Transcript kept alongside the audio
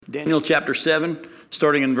Daniel chapter 7,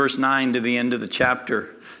 starting in verse 9 to the end of the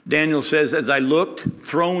chapter. Daniel says, "As I looked,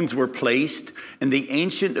 thrones were placed, and the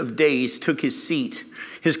Ancient of Days took his seat.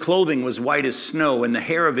 His clothing was white as snow, and the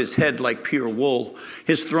hair of his head like pure wool.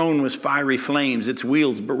 His throne was fiery flames, its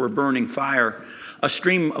wheels were burning fire. A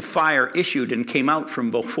stream of fire issued and came out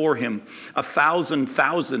from before him. 1,000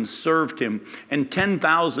 thousands served him, and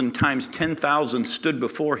 10,000 times 10,000 stood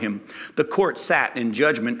before him. The court sat in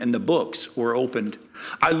judgment, and the books were opened.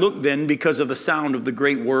 I looked then because of the sound of the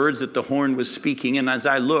great words that the horn was speaking, and as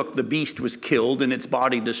I looked, the beast was killed, and its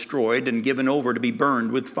body destroyed, and given over to be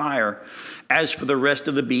burned with fire. As for the rest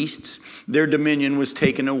of the beasts, their dominion was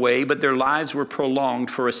taken away, but their lives were prolonged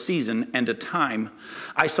for a season and a time.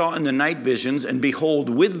 I saw in the night visions, and behold,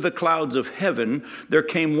 with the clouds of heaven, there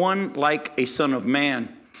came one like a son of man.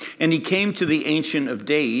 And he came to the Ancient of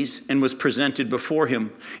Days and was presented before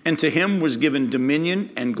him. And to him was given dominion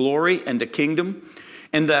and glory and a kingdom,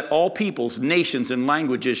 and that all peoples, nations, and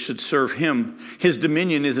languages should serve him. His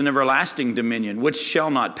dominion is an everlasting dominion, which shall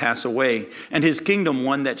not pass away, and his kingdom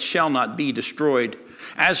one that shall not be destroyed.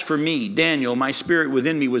 As for me, Daniel, my spirit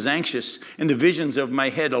within me was anxious, and the visions of my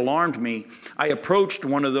head alarmed me. I approached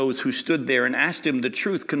one of those who stood there and asked him the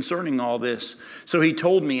truth concerning all this. So he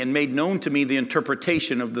told me and made known to me the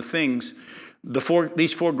interpretation of the things.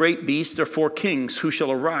 These four great beasts are four kings who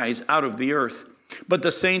shall arise out of the earth. But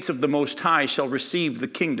the saints of the Most High shall receive the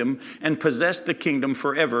kingdom and possess the kingdom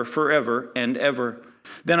forever, forever, and ever.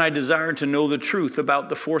 Then I desired to know the truth about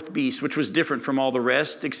the fourth beast, which was different from all the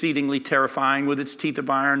rest, exceedingly terrifying, with its teeth of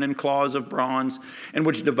iron and claws of bronze, and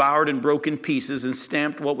which devoured and broke in pieces and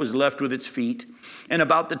stamped what was left with its feet, and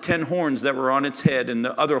about the 10 horns that were on its head, and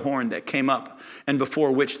the other horn that came up, and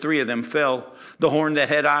before which 3 of them fell, the horn that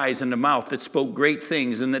had eyes and a mouth that spoke great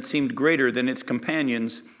things, and that seemed greater than its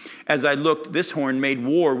companions. As I looked, this horn made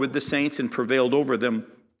war with the saints and prevailed over them,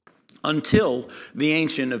 until the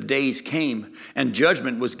Ancient of Days came, and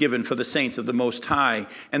judgment was given for the saints of the Most High,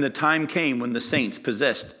 and the time came when the saints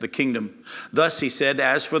possessed the kingdom. Thus he said,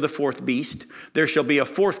 as for the fourth beast, there shall be a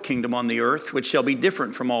fourth kingdom on the earth, which shall be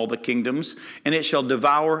different from all the kingdoms, and it shall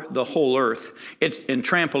devour the whole earth, and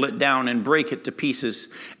trample it down and break it to pieces.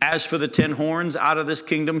 As for the 10 horns, out of this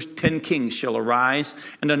kingdom 10 kings shall arise,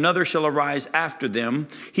 and another shall arise after them.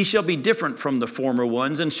 He shall be different from the former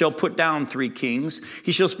ones, and shall put down 3 kings.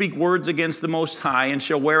 He shall speak words against the Most High, and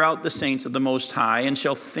shall wear out the saints of the Most High, and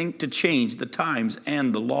shall think to change the times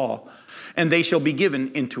and the law. And they shall be given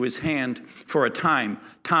into his hand for a time,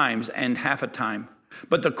 times, and half a time.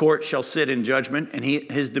 But the court shall sit in judgment, and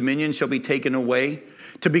his dominion shall be taken away,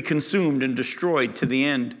 to be consumed and destroyed to the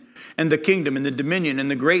end. And the kingdom and the dominion and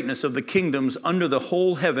the greatness of the kingdoms under the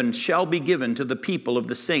whole heaven shall be given to the people of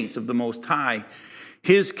the saints of the Most High.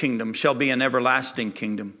 His kingdom shall be an everlasting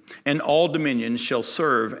kingdom, and all dominions shall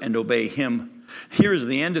serve and obey him. Here is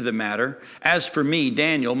the end of the matter. As for me,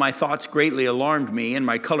 Daniel, my thoughts greatly alarmed me, and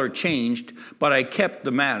my color changed, but I kept the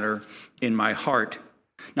matter in my heart.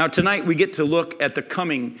 Now tonight we get to look at the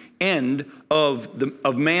coming end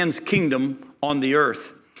of man's kingdom on the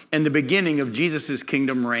earth, and the beginning of Jesus'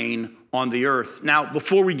 kingdom reign on the earth. Now,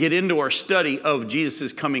 before we get into our study of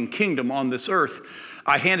Jesus' coming kingdom on this earth,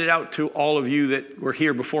 I handed out to all of you that were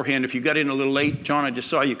here beforehand. If you got in a little late, John, I just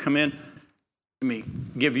saw you come in. Let me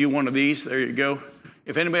give you one of these. There you go.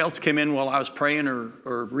 If anybody else came in while I was praying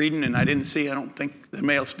or reading and I didn't see, I don't think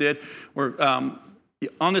anybody else did. We're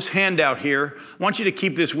on this handout here. I want you to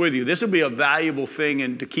keep this with you. This will be a valuable thing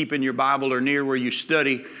and to keep in your Bible or near where you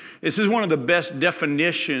study. This is one of the best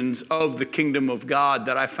definitions of the kingdom of God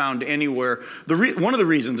that I found anywhere. One of the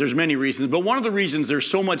reasons, there's many reasons, but one of the reasons there's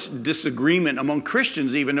so much disagreement among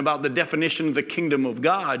Christians even about the definition of the kingdom of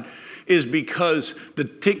God is because the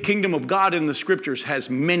kingdom of God in the scriptures has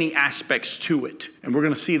many aspects to it. And we're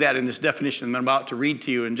going to see that in this definition that I'm about to read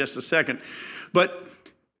to you in just a second. But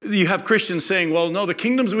you have Christians saying, well, no, the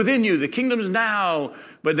kingdom's within you, the kingdom's now,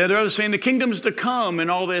 but then they're others saying the kingdom's to come and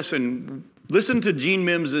all this. And listen to Gene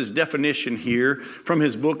Mims's definition here from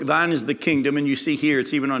his book, Thine is the Kingdom. And you see here,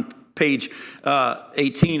 it's even on page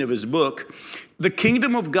 18 of his book. The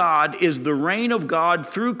kingdom of God is the reign of God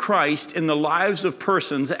through Christ in the lives of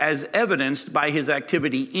persons as evidenced by his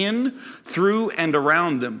activity in, through, and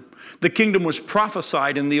around them. The kingdom was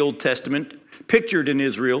prophesied in the Old Testament, pictured in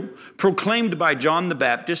Israel, proclaimed by John the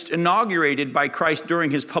Baptist, inaugurated by Christ during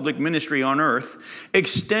his public ministry on earth,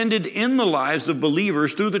 extended in the lives of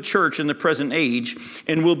believers through the church in the present age,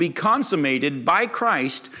 and will be consummated by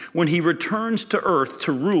Christ when he returns to earth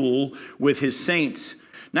to rule with his saints.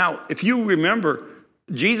 Now, if you remember,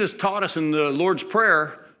 Jesus taught us in the Lord's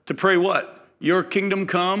Prayer to pray what? Your kingdom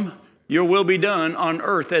come, Your will be done on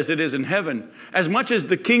earth as it is in heaven. As much as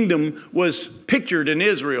the kingdom was pictured in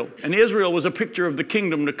Israel, and Israel was a picture of the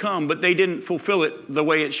kingdom to come, but they didn't fulfill it the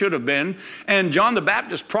way it should have been. And John the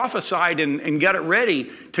Baptist prophesied and got it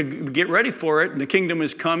ready to get ready for it. And the kingdom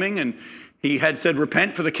is coming, and he had said,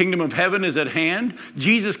 repent, for the kingdom of heaven is at hand.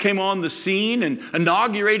 Jesus came on the scene and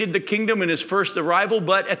inaugurated the kingdom in his first arrival,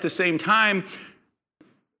 but at the same time,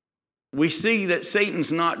 we see that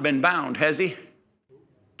Satan's not been bound, has he?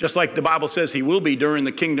 Just like the Bible says he will be during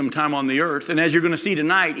the kingdom time on the earth. And as you're going to see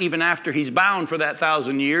tonight, even after he's bound for that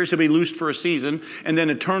 1,000 years, he'll be loosed for a season and then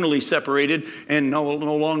eternally separated and no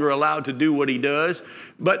longer allowed to do what he does.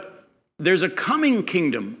 But there's a coming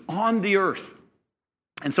kingdom on the earth.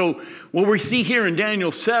 And so what we see here in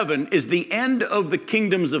Daniel 7 is the end of the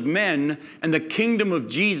kingdoms of men and the kingdom of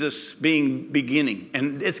Jesus beginning.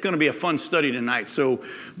 And it's going to be a fun study tonight. So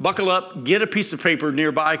buckle up, get a piece of paper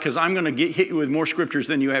nearby, because I'm going to hit you with more scriptures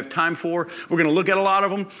than you have time for. We're going to look at a lot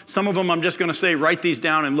of them. Some of them I'm just going to say, write these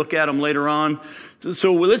down and look at them later on.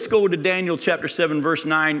 So let's go to Daniel chapter 7, verse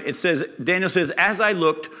 9. It says, Daniel says, as I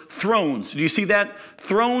looked, thrones. Do you see that?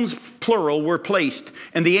 Thrones, plural, were placed,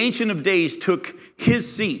 and the Ancient of Days took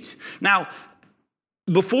his seat. Now,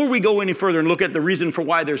 before we go any further and look at the reason for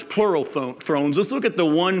why there's plural thrones, let's look at the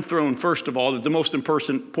one throne, first of all, that the most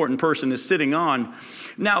important person is sitting on.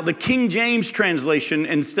 Now, the King James translation,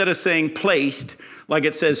 instead of saying placed, like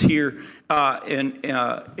it says here in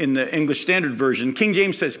the English Standard Version, King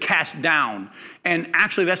James says cast down. And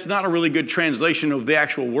actually, that's not a really good translation of the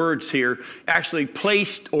actual words here. Actually,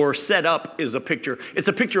 placed or set up is a picture. It's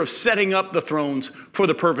a picture of setting up the thrones for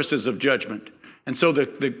the purposes of judgment. And so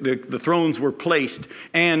the thrones were placed.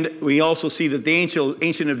 And we also see that the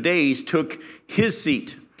Ancient of Days took his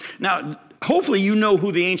seat. Now, hopefully you know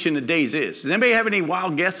who the Ancient of Days is. Does anybody have any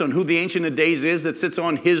wild guess on who the Ancient of Days is that sits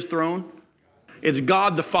on his throne? It's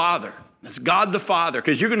God the Father. It's God the Father,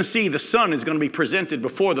 because you're going to see the Son is going to be presented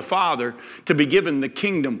before the Father to be given the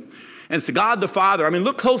kingdom. And it's God the Father. I mean,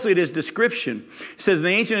 look closely at his description. It says, the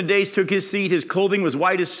Ancient of Days took his seat. His clothing was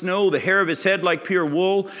white as snow, the hair of his head like pure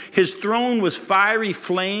wool. His throne was fiery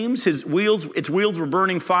flames. Its wheels were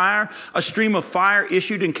burning fire. A stream of fire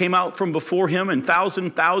issued and came out from before him, and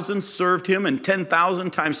thousands served him, and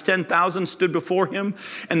 10,000 times 10,000 stood before him.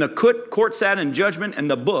 And the court sat in judgment,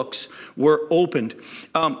 and the books were opened.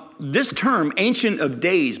 This term, Ancient of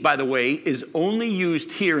Days, by the way, is only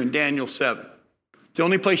used here in Daniel 7. It's the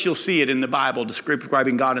only place you'll see it in the Bible,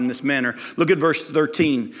 describing God in this manner. Look at verse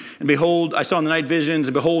 13. And behold, I saw in the night visions,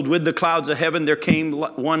 and behold, with the clouds of heaven there came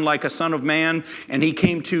one like a son of man, and he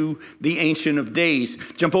came to the Ancient of Days.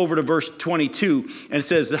 Jump over to verse 22, and it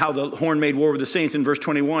says how the horn made war with the saints in verse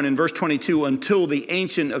 21. In verse 22, until the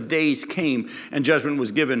Ancient of Days came, and judgment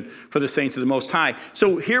was given for the saints of the Most High.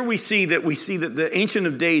 So here we see that the Ancient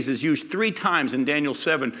of Days is used 3 times in Daniel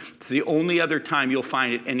 7. It's the only other time you'll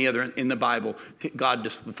find it any other in the Bible. God,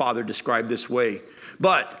 the Father, described this way.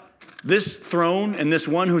 But this throne and this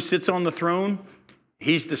one who sits on the throne,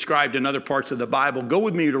 he's described in other parts of the Bible. Go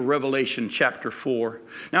with me to Revelation chapter 4.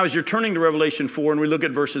 Now, as you're turning to Revelation 4 and we look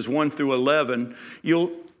at verses 1 through 11,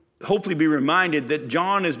 you'll hopefully be reminded that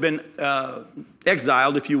John has been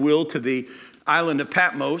exiled, if you will, to the island of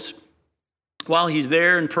Patmos. While he's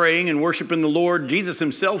there and praying and worshiping the Lord, Jesus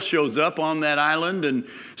himself shows up on that island and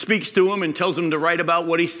speaks to him and tells him to write about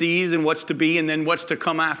what he sees and what's to be and then what's to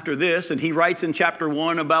come after this. And he writes in chapter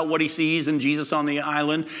 1 about what he sees and Jesus on the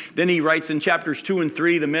island. Then he writes in chapters 2 and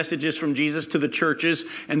 3 the messages from Jesus to the churches.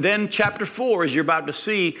 And then chapter 4, as you're about to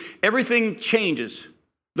see, everything changes.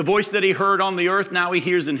 The voice that he heard on the earth, now he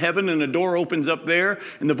hears in heaven, and a door opens up there.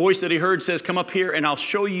 And the voice that he heard says, come up here and I'll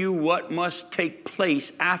show you what must take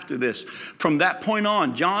place after this. From that point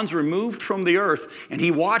on, John's removed from the earth, and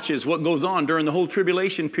he watches what goes on during the whole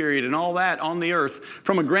tribulation period and all that on the earth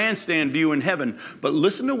from a grandstand view in heaven. But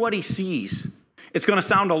listen to what he sees. It's going to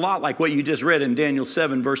sound a lot like what you just read in Daniel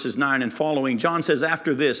 7, verses 9 and following. John says,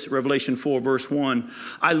 after this, Revelation 4, verse 1,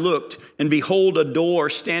 I looked, and behold, a door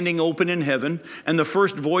standing open in heaven. And the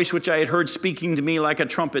first voice which I had heard speaking to me like a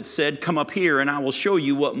trumpet said, come up here, and I will show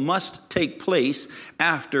you what must take place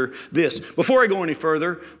after this. Before I go any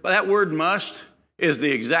further, that word must is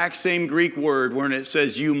the exact same Greek word when it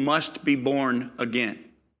says you must be born again.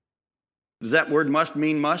 Does that word must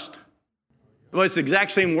mean must? Well, it's the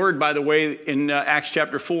exact same word, by the way, in Acts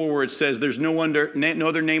chapter 4, where it says there's no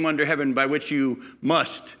other name under heaven by which you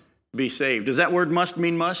must be saved. Does that word must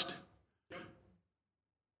mean must?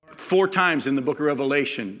 4 times in the book of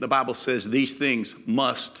Revelation, the Bible says these things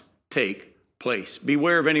must take place.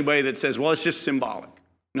 Beware of anybody that says, well, it's just symbolic.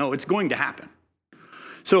 No, it's going to happen.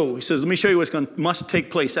 So he says, let me show you must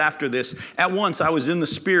take place after this. At once I was in the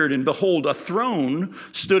Spirit, and behold, a throne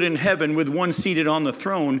stood in heaven with one seated on the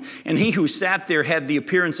throne. And he who sat there had the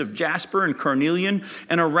appearance of jasper and carnelian.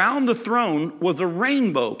 And around the throne was a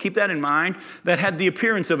rainbow, keep that in mind, that had the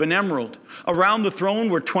appearance of an emerald. Around the throne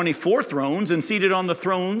were 24 thrones, and seated on the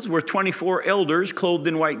thrones were 24 elders, clothed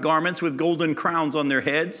in white garments with golden crowns on their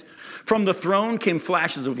heads. From the throne came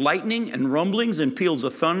flashes of lightning and rumblings and peals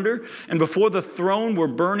of thunder. And before the throne were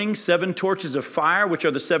burning 7 torches of fire, which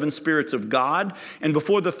are the 7 spirits of God. And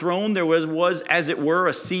before the throne there was, as it were,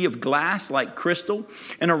 a sea of glass like crystal.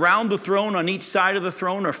 And around the throne, on each side of the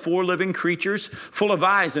throne, are 4 living creatures, full of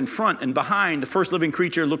eyes in front and behind. The first living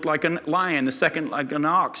creature looked like a lion, the second like an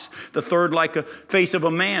ox, the third like a face of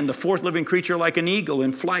a man, the fourth living creature like an eagle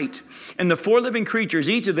in flight. And the 4 living creatures,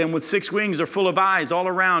 each of them with 6 wings, are full of eyes all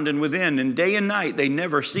around and within. And day and night they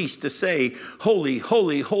never cease to say, Holy,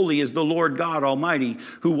 holy, holy is the Lord God Almighty,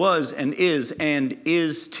 who was and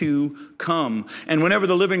is to come. And whenever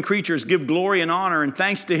the living creatures give glory and honor and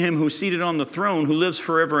thanks to him who's seated on the throne, who lives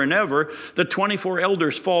forever and ever, the 24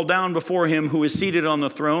 elders fall down before him who is seated on the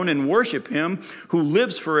throne and worship him who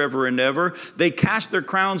lives forever and ever. They cast their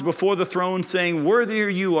crowns before the throne, saying, Worthy are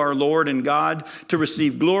you, our Lord and God, to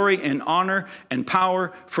receive glory and honor and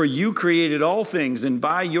power, for you created all things, and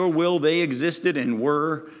by your will they existed and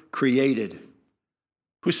were created.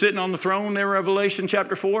 Who's sitting on the throne there, Revelation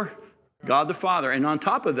chapter 4? God the Father. And on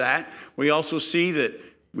top of that, we also see that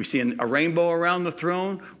we see a rainbow around the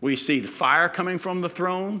throne. We see the fire coming from the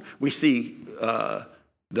throne. We see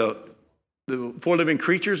the 4 living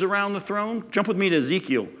creatures around the throne. Jump with me to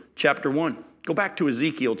Ezekiel chapter 1. Go back to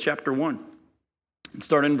Ezekiel chapter 1 and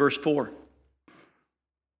start in verse 4.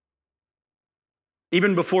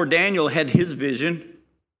 Even before Daniel had his vision,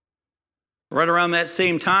 right around that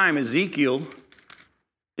same time, Ezekiel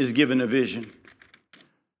is given a vision.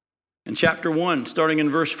 In chapter 1, starting in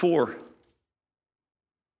verse 4,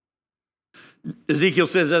 Ezekiel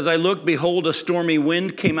says, As I looked, behold, a stormy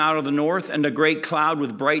wind came out of the north, and a great cloud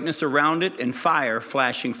with brightness around it, and fire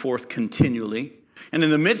flashing forth continually. And in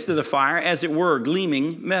the midst of the fire, as it were,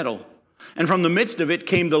 gleaming metal. And from the midst of it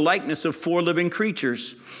came the likeness of 4 living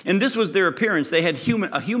creatures. And this was their appearance. They had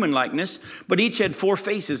a human likeness, but each had 4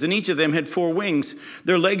 faces, and each of them had 4 wings.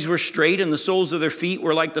 Their legs were straight, and the soles of their feet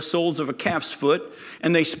were like the soles of a calf's foot,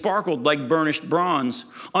 and they sparkled like burnished bronze.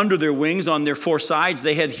 Under their wings, on their 4 sides,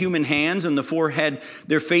 they had human hands, and the 4 had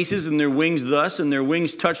their faces and their wings thus, and their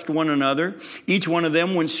wings touched one another. Each one of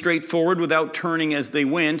them went straight forward without turning as they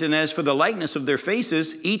went. And as for the likeness of their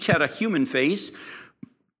faces, each had a human face.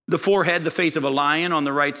 The 4 had the face of a lion on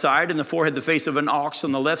the right side, and the 4 had the face of an ox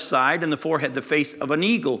on the left side, and the 4 had the face of an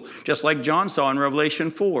eagle, just like John saw in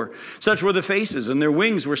Revelation 4. Such were the faces, and their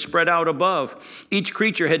wings were spread out above. Each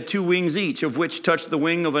creature had 2 wings each, of which touched the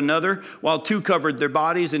wing of another, while 2 covered their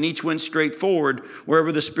bodies, and each went straight forward.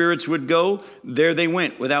 Wherever the spirits would go, there they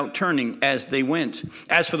went, without turning as they went.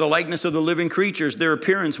 As for the likeness of the living creatures, their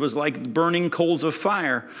appearance was like burning coals of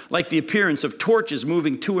fire, like the appearance of torches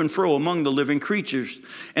moving to and fro among the living creatures.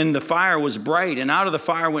 And the fire was bright, and out of the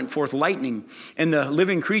fire went forth lightning. And the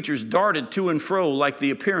living creatures darted to and fro like the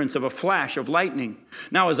appearance of a flash of lightning.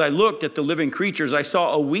 Now as I looked at the living creatures, I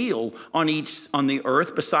saw a wheel on the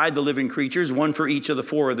earth beside the living creatures, one for each of the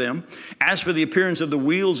 4 of them. As for the appearance of the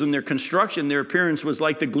wheels and their construction, their appearance was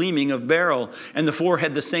like the gleaming of beryl. And the 4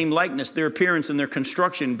 had the same likeness, their appearance and their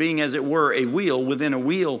construction being as it were a wheel within a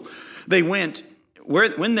wheel.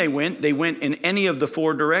 When they went in any of the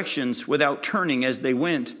 4 directions without turning as they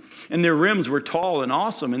went. And their rims were tall and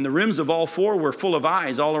awesome, and the rims of all 4 were full of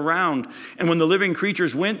eyes all around. And when the living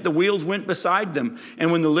creatures went, the wheels went beside them.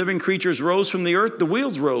 And when the living creatures rose from the earth, the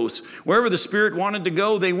wheels rose. Wherever the Spirit wanted to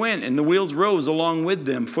go, they went, and the wheels rose along with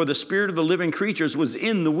them. For the spirit of the living creatures was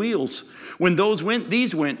in the wheels. When those went,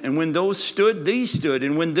 these went. And when those stood, these stood.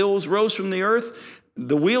 And when those rose from the earth,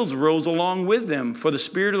 the wheels rose along with them, for the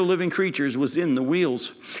spirit of the living creatures was in the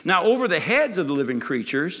wheels. Now over the heads of the living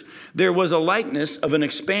creatures, there was a likeness of an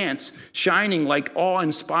expanse shining like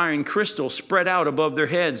awe-inspiring crystal spread out above their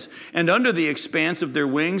heads. And under the expanse of their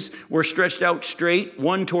wings were stretched out straight,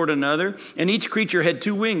 one toward another. And each creature had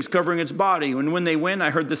 2 wings covering its body. And when they went,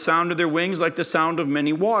 I heard the sound of their wings like the sound of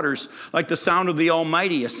many waters, like the sound of the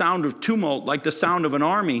Almighty, a sound of tumult, like the sound of an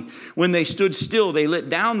army. When they stood still, they let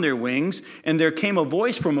down their wings, and there came a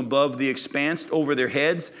voice from above the expanse over their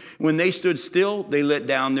heads. When they stood still, they let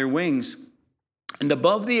down their wings. And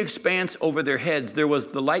above the expanse over their heads, there was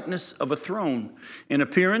the likeness of a throne, in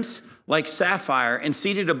appearance like sapphire, and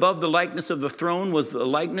seated above the likeness of the throne was the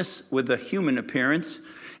likeness with a human appearance,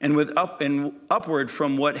 and upward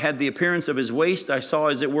from what had the appearance of his waist I saw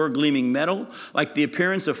as it were gleaming metal, like the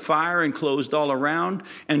appearance of fire enclosed all around,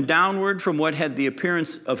 and downward from what had the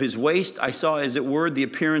appearance of his waist I saw as it were the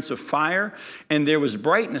appearance of fire, and there was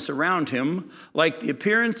brightness around him, like the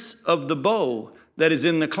appearance of the bow that is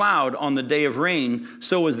in the cloud on the day of rain,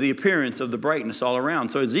 so was the appearance of the brightness all around.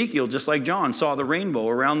 So Ezekiel, just like John, saw the rainbow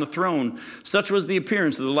around the throne. Such was the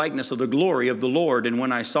appearance of the likeness of the glory of the Lord. And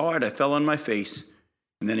when I saw it, I fell on my face.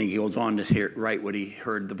 And then he goes on to write what he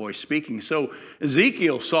heard the voice speaking. So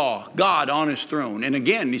Ezekiel saw God on his throne. And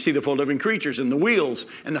again, you see the four living creatures and the wheels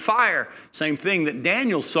and the fire. Same thing that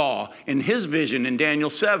Daniel saw in his vision in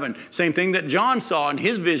Daniel 7. Same thing that John saw in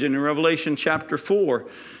his vision in Revelation chapter 4.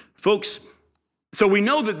 Folks, so we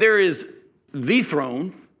know that there is the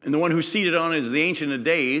throne, and the one who's seated on it is the Ancient of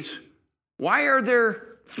Days. Why are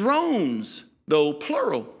there thrones, though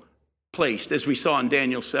plural, placed, as we saw in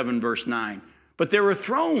Daniel 7, verse 9? But there were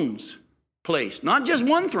thrones placed, not just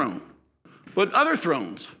one throne, but other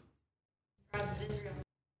thrones.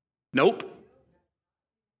 Nope.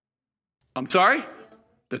 I'm sorry?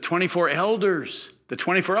 The 24 elders. The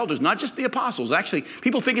 24 elders, not just the apostles. Actually,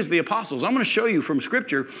 people think it's the apostles. I'm going to show you from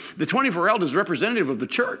Scripture, the 24 elders representative of the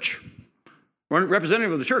church.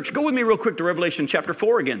 Representative of the church. Go with me real quick to Revelation chapter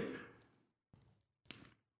 4 again.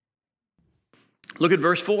 Look at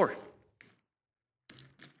verse 4.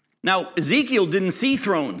 Now, Ezekiel didn't see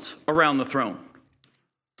thrones around the throne.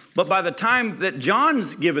 But by the time that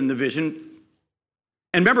John's given the vision,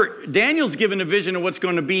 and remember, Daniel's given a vision of what's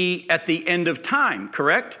going to be at the end of time,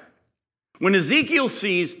 correct? When Ezekiel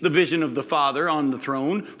sees the vision of the Father on the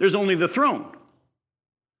throne, there's only the throne.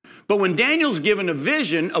 But when Daniel's given a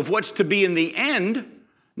vision of what's to be in the end,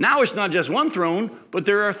 now it's not just one throne, but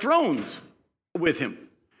there are thrones with him.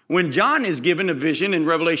 When John is given a vision in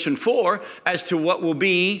Revelation 4 as to what will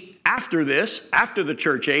be after this, after the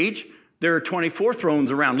church age, there are 24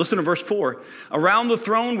 thrones around. Listen to verse 4. Around the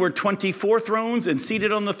throne were 24 thrones, and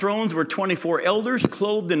seated on the thrones were 24 elders,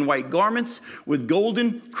 clothed in white garments, with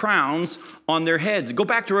golden crowns on their heads. Go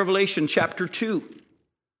back to Revelation chapter 2.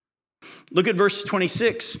 Look at verse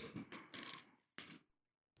 26.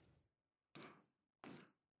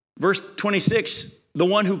 Verse 26, the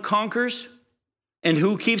one who conquers and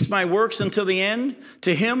who keeps my works until the end,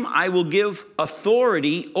 to him I will give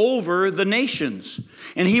authority over the nations.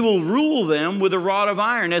 And he will rule them with a rod of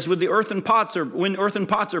iron, as with the earthen pots, or when earthen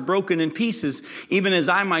pots are broken in pieces, even as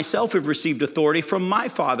I myself have received authority from my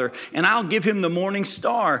Father. And I'll give him the morning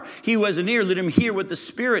star. He who has an ear, let him hear what the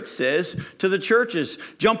Spirit says to the churches.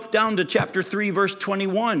 Jump down to chapter 3, verse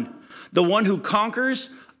 21. The one who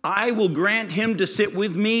conquers, I will grant him to sit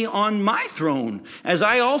with me on my throne, as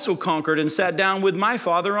I also conquered and sat down with my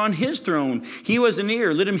Father on his throne. He who has an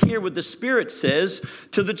ear, let him hear what the Spirit says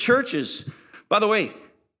to the churches. By the way,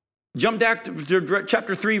 jump back to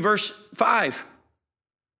chapter 3, verse 5.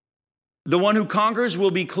 The one who conquers will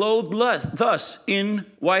be clothed thus in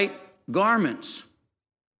white garments.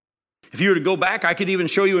 If you were to go back, I could even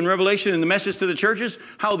show you in Revelation in the message to the churches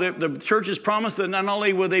how the churches promised that not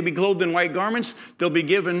only will they be clothed in white garments, they'll be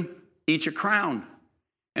given each a crown.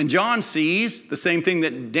 And John sees the same thing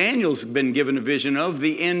that Daniel's been given a vision of.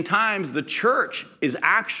 The end times, the church is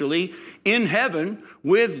actually in heaven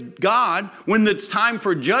with God. When it's time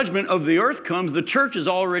for judgment of the earth comes, the church is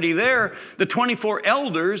already there. The 24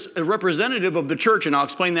 elders, a representative of the church, and I'll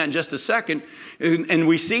explain that in just a second. And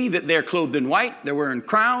we see that they're clothed in white, they're wearing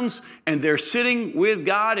crowns, and they're sitting with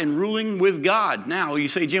God and ruling with God. Now, you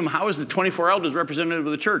say, Jim, how is the 24 elders representative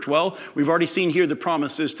of the church? Well, we've already seen here the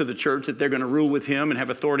promises to the church that they're going to rule with him and have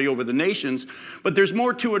authority over the nations. But there's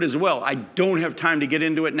more to it as well. I don't have time to get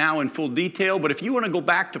into it now in full detail, but if you want to go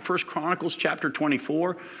back to 1 Chronicles chapter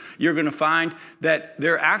 24, you're going to find that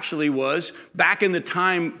there actually was, back in the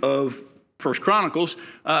time of 1 Chronicles,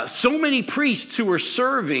 so many priests who were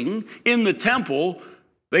serving in the temple,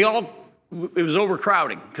 it was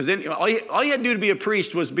overcrowding. Because all you had to do to be a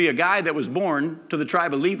priest was be a guy that was born to the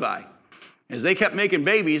tribe of Levi. As they kept making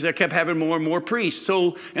babies, they kept having more and more priests.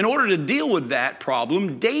 So in order to deal with that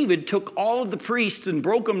problem, David took all of the priests and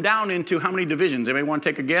broke them down into how many divisions? Anybody want to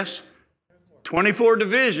take a guess? 24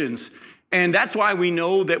 divisions. And that's why we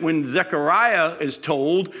know that when Zechariah is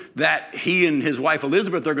told that he and his wife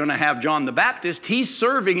Elizabeth are going to have John the Baptist, he's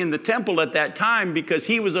serving in the temple at that time because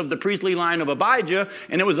he was of the priestly line of Abijah,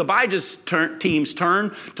 and it was Abijah's team's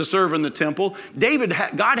turn to serve in the temple.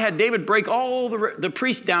 God had David break all the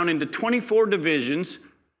priests down into 24 divisions,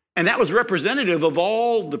 and that was representative of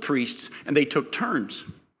all the priests, and they took turns.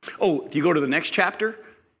 Oh, if you go to the next chapter,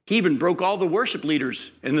 He even broke all the worship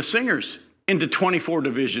leaders and the singers into 24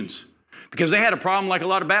 divisions because they had a problem like a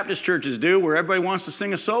lot of Baptist churches do where everybody wants to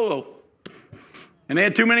sing a solo. And they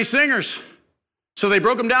had too many singers. So they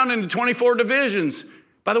broke them down into 24 divisions.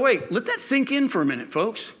 By the way, let that sink in for a minute,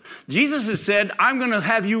 folks. Jesus has said, I'm going to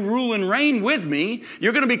have you rule and reign with me.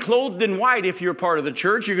 You're going to be clothed in white if you're part of the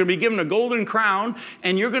church. You're going to be given a golden crown,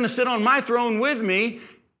 and you're going to sit on my throne with me.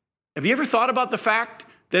 Have you ever thought about the fact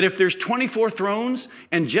that if there's 24 thrones,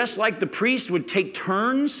 and just like the priests would take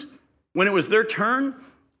turns when it was their turn,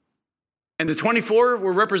 and the 24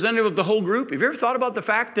 were representative of the whole group, have you ever thought about the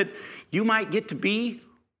fact that you might get to be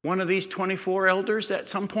one of these 24 elders at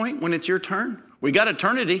some point when it's your turn? We got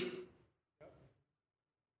eternity.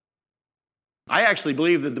 I actually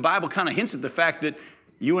believe that the Bible kind of hints at the fact that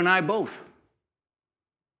you and I both,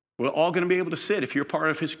 we're all going to be able to sit, if you're part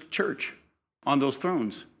of his church, on those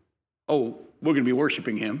thrones. Oh, we're going to be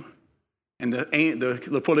worshiping him. And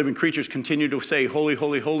the four living creatures continue to say, holy,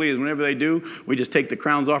 holy, holy. And whenever they do, we just take the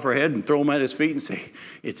crowns off our head and throw them at his feet and say,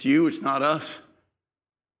 it's you, it's not us.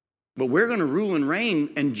 But we're going to rule and reign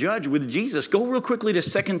and judge with Jesus. Go real quickly to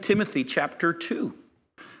 2 Timothy chapter 2.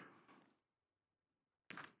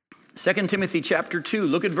 2 Timothy chapter 2,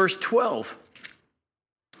 look at verse 12.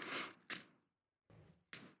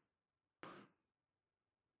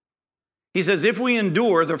 He says, if we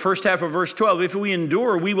endure, the first half of verse 12, if we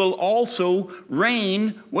endure, we will also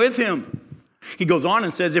reign with him. He goes on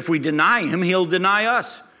and says, if we deny him, he'll deny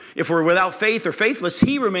us. If we're without faith or faithless,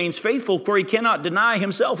 he remains faithful, for he cannot deny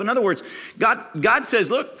himself. In other words, God says,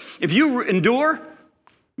 look, if you endure,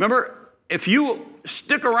 remember, if you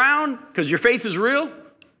stick around because your faith is real,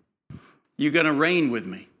 you're going to reign with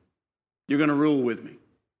me. You're going to rule with me.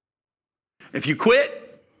 If you quit,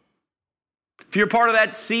 if you're part of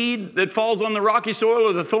that seed that falls on the rocky soil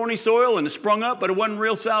or the thorny soil and is sprung up, but it wasn't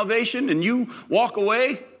real salvation, and you walk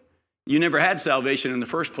away, you never had salvation in the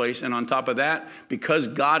first place. And on top of that, because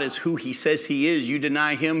God is who he says he is, you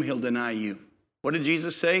deny him, he'll deny you. What did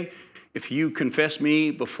Jesus say? If you confess me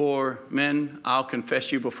before men, I'll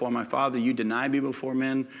confess you before my Father. You deny me before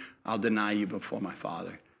men, I'll deny you before my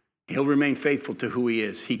Father. He'll remain faithful to who he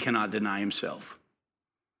is. He cannot deny himself.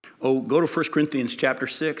 Oh, go to 1 Corinthians chapter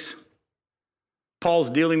 6. Paul's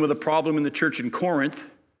dealing with a problem in the church in Corinth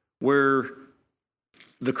where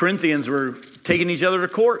the Corinthians were taking each other to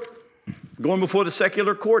court, going before the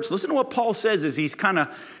secular courts. Listen to what Paul says as he's kind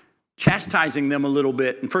of chastising them a little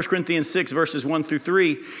bit. In 1 Corinthians 6, verses 1 through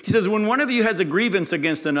 3, he says, when one of you has a grievance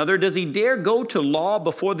against another, does he dare go to law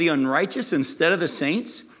before the unrighteous instead of the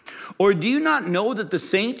saints? Or do you not know that the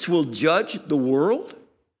saints will judge the world?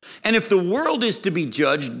 And if the world is to be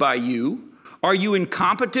judged by you, are you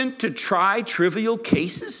incompetent to try trivial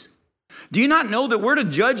cases? Do you not know that we're to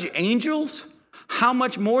judge angels? How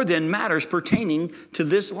much more then matters pertaining to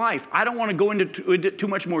this life? I don't want to go into too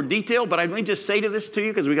much more detail, but I may just say this to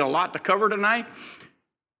you because we got a lot to cover tonight.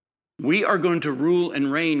 We are going to rule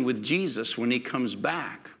and reign with Jesus when he comes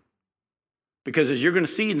back. Because as you're going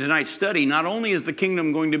to see in tonight's study, not only is the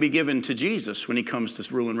kingdom going to be given to Jesus when he comes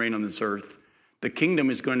to rule and reign on this earth, the kingdom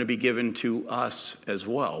is going to be given to us as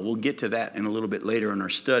well. We'll get to that in a little bit later in our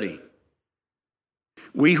study.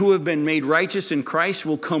 We who have been made righteous in Christ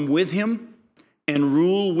will come with him and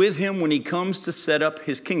rule with him when he comes to set up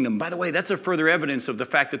his kingdom. By the way, that's a further evidence of the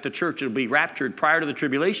fact that the church will be raptured prior to the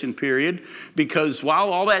tribulation period, because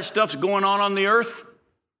while all that stuff's going on the earth,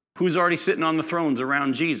 who's already sitting on the thrones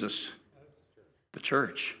around Jesus? The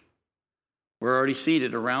church. We're already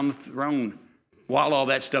seated around the throne while all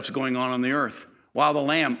that stuff's going on the earth. While the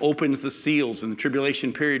Lamb opens the seals and the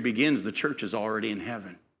tribulation period begins, the church is already in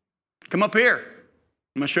heaven. Come up here.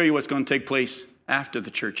 I'm going to show you what's going to take place after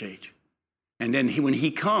the church age. And then when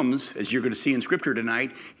he comes, as you're going to see in Scripture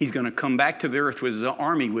tonight, he's going to come back to the earth with his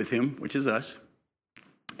army with him, which is us.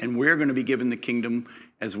 And we're going to be given the kingdom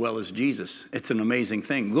as well as Jesus. It's an amazing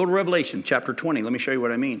thing. Go to Revelation chapter 20. Let me show you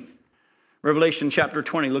what I mean. Revelation chapter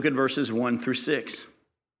 20, look at verses 1 through 6.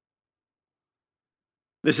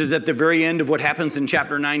 This is at the very end of what happens in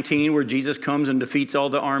chapter 19, where Jesus comes and defeats all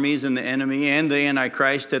the armies and the enemy and the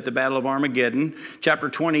Antichrist at the Battle of Armageddon. Chapter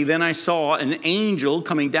 20, then I saw an angel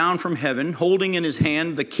coming down from heaven, holding in his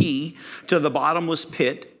hand the key to the bottomless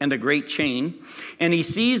pit and a great chain. And he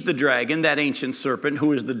seized the dragon, that ancient serpent,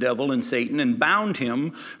 who is the devil and Satan, and bound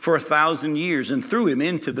him for 1,000 years and threw him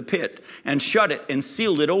into the pit and shut it and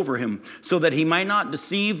sealed it over him, so that he might not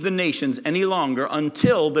deceive the nations any longer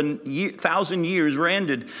until the 1,000 years were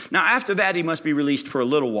ended. Now, after that, he must be released for a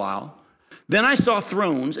little while. Then I saw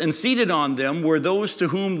thrones, and seated on them were those to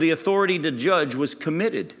whom the authority to judge was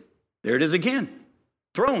committed. There it is again.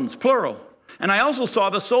 Thrones, plural. And I also saw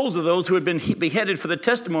the souls of those who had been beheaded for the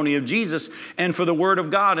testimony of Jesus and for the word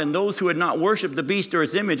of God, and those who had not worshipped the beast or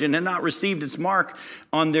its image and had not received its mark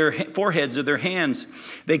on their foreheads or their hands.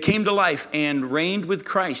 They came to life and reigned with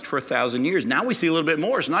Christ for 1,000 years. Now we see a little bit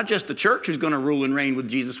more. It's not just the church who's going to rule and reign with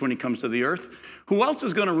Jesus when he comes to the earth. Who else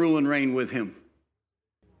is going to rule and reign with him?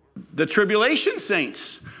 The tribulation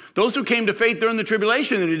saints. Those who came to faith during the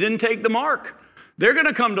tribulation and who didn't take the mark. They're going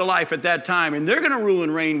to come to life at that time, and they're going to rule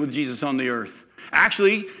and reign with Jesus on the earth.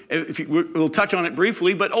 Actually, we'll touch on it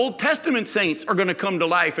briefly, but Old Testament saints are going to come to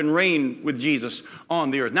life and reign with Jesus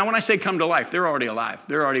on the earth. Now, when I say come to life, they're already alive.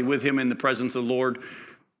 They're already with him in the presence of the Lord,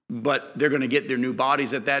 but they're going to get their new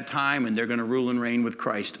bodies at that time, and they're going to rule and reign with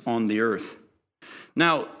Christ on the earth.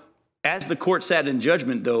 Now, as the court sat in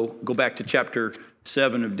judgment, though, go back to chapter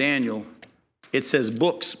 7 of Daniel, it says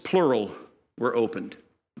books, plural, were opened.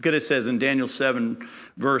 Look at it says in Daniel 7,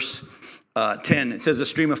 verse 10. It says a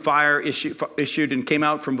stream of fire issued and came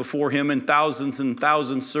out from before him, and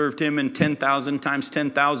thousands served him, and 10,000 times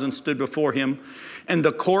 10,000 stood before him. And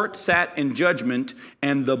the court sat in judgment,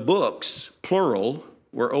 and the books, plural,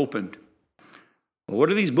 were opened. Well, what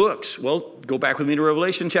are these books? Well, go back with me to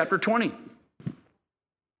Revelation chapter 20.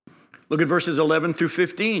 Look at verses 11 through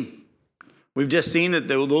 15. We've just seen that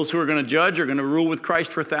those who are going to judge are going to rule with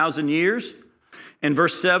Christ for 1,000 years. In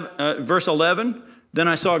verse 11, then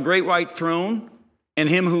I saw a great white throne and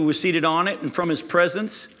him who was seated on it, and from his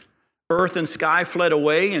presence earth and sky fled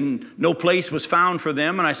away, and no place was found for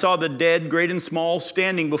them. And I saw the dead, great and small,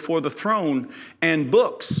 standing before the throne, and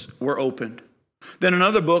books were opened. Then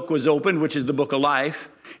another book was opened, which is the book of life.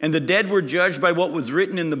 And the dead were judged by what was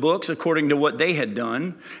written in the books according to what they had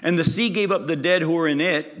done. And the sea gave up the dead who were in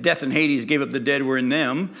it. Death and Hades gave up the dead who were in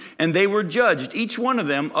them. And they were judged, each one of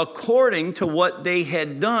them, according to what they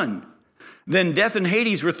had done. Then death and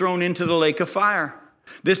Hades were thrown into the lake of fire.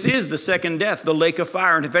 This is the second death, the lake of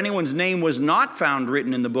fire. And if anyone's name was not found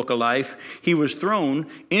written in the book of life, he was thrown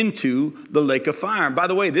into the lake of fire. And by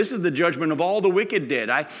the way, this is the judgment of all the wicked dead.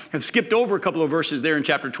 I have skipped over a couple of verses there in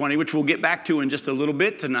chapter 20, which we'll get back to in just a little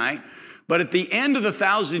bit tonight. But at the end of the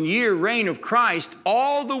 1,000-year reign of Christ,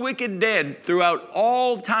 all the wicked dead throughout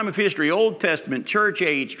all time of history, Old Testament, church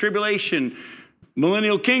age, tribulation,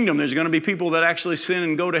 millennial kingdom, there's going to be people that actually sin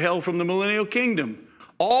and go to hell from the millennial kingdom.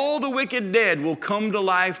 All the wicked dead will come to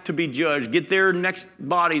life to be judged, get their next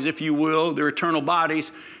bodies, if you will, their eternal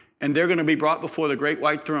bodies, and they're going to be brought before the great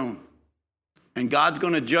white throne. And God's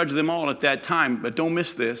going to judge them all at that time, but don't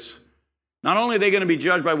miss this. Not only are they going to be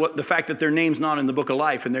judged by the fact that their name's not in the book of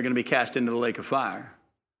life and they're going to be cast into the lake of fire,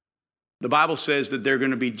 the Bible says that they're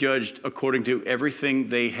going to be judged according to everything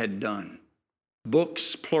they had done.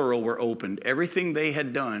 Books, plural, were opened. Everything they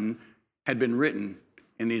had done had been written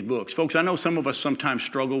in these books. Folks, I know some of us sometimes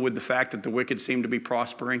struggle with the fact that the wicked seem to be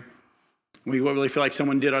prospering. We really feel like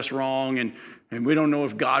someone did us wrong, and we don't know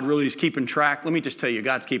if God really is keeping track. Let me just tell you,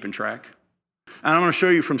 God's keeping track. And I'm going to show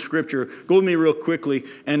you from Scripture. Go with me real quickly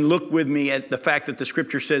and look with me at the fact that the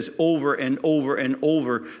Scripture says over and over and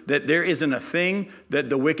over that there isn't a thing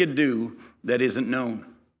that the wicked do that isn't known.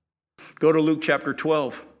 Go to Luke chapter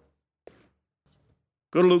 12.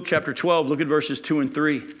 Go to Luke chapter 12. Look at verses 2 and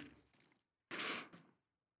 3.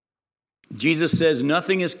 Jesus says,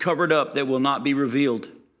 nothing is covered up that will not be revealed,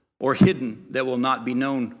 or hidden that will not be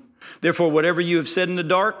known. Therefore, whatever you have said in the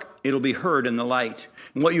dark, it'll be heard in the light.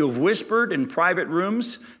 And what you have whispered in private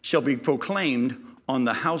rooms shall be proclaimed on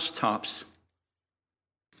the housetops.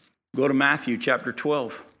 Go to Matthew chapter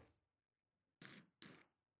 12.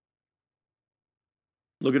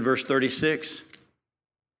 Look at verse 36.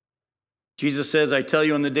 Jesus says, I tell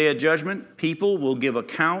you, on the day of judgment, people will give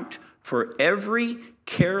account for every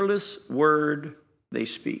careless word they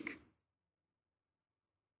speak.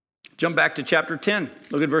 Jump back to chapter 10.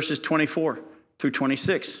 Look at verses 24 through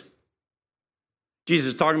 26.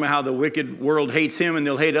 Jesus is talking about how the wicked world hates him and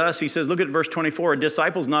they'll hate us. He says, look at verse 24. A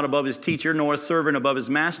disciple's not above his teacher, nor a servant above his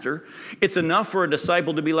master. It's enough for a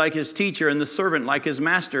disciple to be like his teacher and the servant like his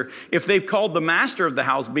master. If they've called the master of the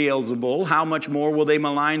house Beelzebul, how much more will they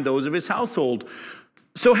malign those of his household?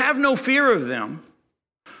 So have no fear of them.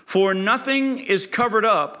 For nothing is covered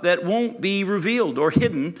up that won't be revealed, or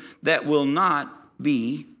hidden that will not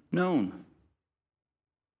be known.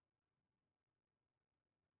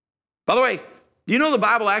 By the way, do you know the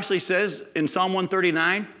Bible actually says in Psalm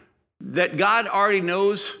 139 that God already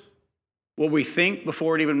knows what we think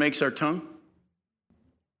before it even makes our tongue?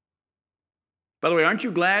 By the way, aren't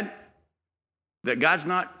you glad that God's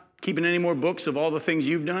not keeping any more books of all the things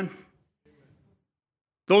you've done?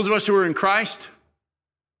 Those of us who are in Christ,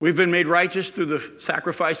 we've been made righteous through the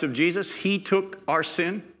sacrifice of Jesus. He took our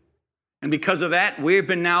sin And because of that, we've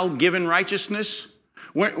been now given righteousness.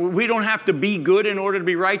 We don't have to be good in order to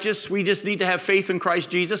be righteous. We just need to have faith in Christ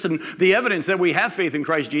Jesus. And the evidence that we have faith in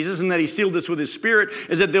Christ Jesus and that he sealed us with his Spirit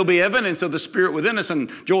is that there'll be evidence of the Spirit within us,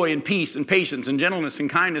 and joy and peace and patience and gentleness and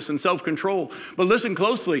kindness and self-control. But listen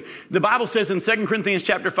closely. The Bible says in 2 Corinthians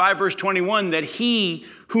chapter 5, verse 21, that he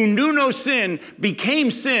who knew no sin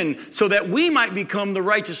became sin so that we might become the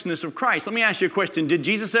righteousness of Christ. Let me ask you a question. Did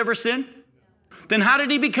Jesus ever sin? Then how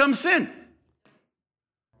did he become sin?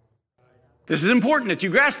 This is important that you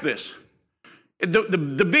grasp this.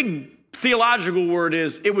 The big theological word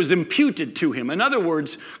is it was imputed to him. In other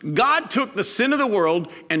words, God took the sin of the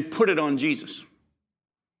world and put it on Jesus.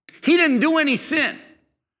 He didn't do any sin,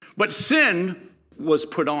 but sin was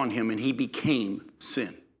put on him and he became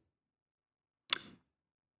sin.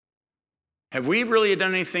 Have we really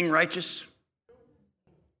done anything righteous?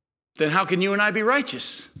 Then how can you and I be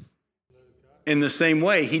righteous? In the same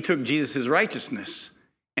way, he took Jesus' righteousness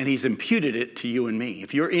and he's imputed it to you and me.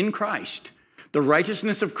 If you're in Christ, the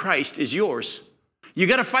righteousness of Christ is yours. You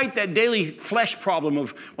got to fight that daily flesh problem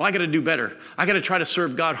of, well, I got to do better. I got to try to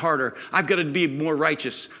serve God harder. I've got to be more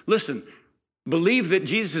righteous. Listen, believe that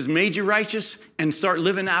Jesus has made you righteous and start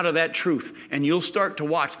living out of that truth. And you'll start to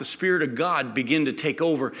watch the Spirit of God begin to take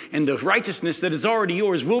over. And the righteousness that is already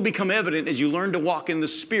yours will become evident as you learn to walk in the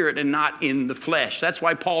Spirit and not in the flesh. That's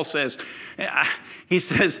why Paul says, he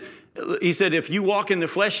said, if you walk in the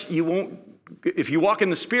flesh, if you walk in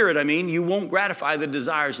the Spirit, you won't gratify the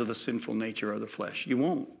desires of the sinful nature of the flesh. You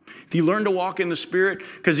won't. If you learn to walk in the Spirit,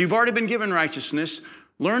 because you've already been given righteousness,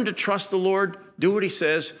 learn to trust the Lord, do what he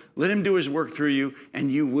says, let him do his work through you, and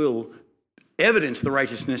you will evidence the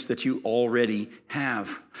righteousness that you already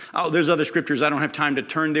have. Oh, there's other scriptures. I don't have time to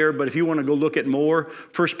turn there, but if you want to go look at more,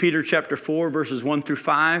 1 Peter chapter 4, verses 1 through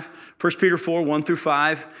 5, 1 Peter 4, 1 through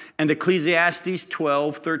 5, and Ecclesiastes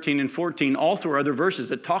 12, 13, and 14 also are other verses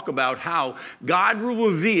that talk about how God will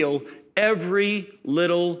reveal every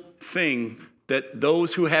little thing that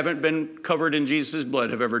those who haven't been covered in Jesus'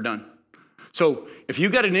 blood have ever done. So if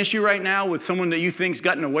you got an issue right now with someone that you think's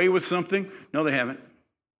gotten away with something, no, they haven't.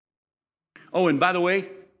 Oh, and by the way,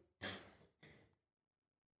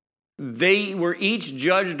 they were each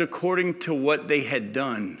judged according to what they had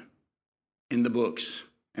done in the books.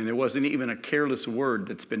 And there wasn't even a careless word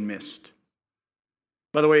that's been missed.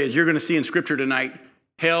 By the way, as you're going to see in Scripture tonight,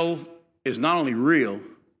 hell is not only real,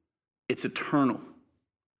 it's eternal.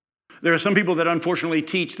 There are some people that unfortunately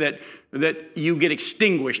teach that you get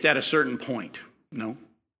extinguished at a certain point. No.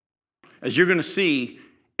 As you're going to see,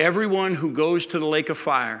 everyone who goes to the lake of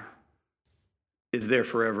fire is there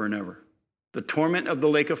forever and ever. The torment of the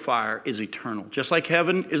lake of fire is eternal. Just like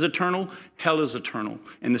heaven is eternal, hell is eternal.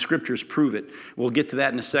 And the scriptures prove it. We'll get to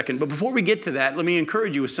that in a second. But before we get to that, let me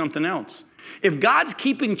encourage you with something else. If God's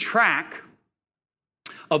keeping track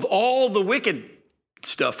of all the wicked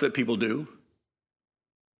stuff that people do,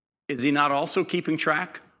 is he not also keeping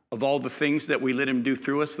track of all the things that we let him do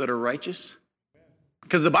through us that are righteous?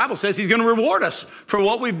 Because the Bible says he's going to reward us for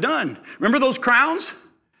what we've done. Remember those crowns?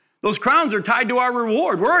 Those crowns are tied to our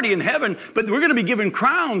reward. We're already in heaven, but we're going to be given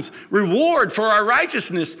crowns, reward for our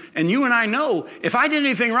righteousness. And you and I know, if I did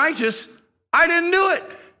anything righteous, I didn't do it.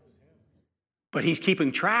 But he's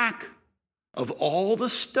keeping track of all the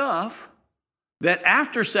stuff that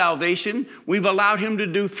after salvation, we've allowed him to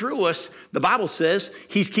do through us. The Bible says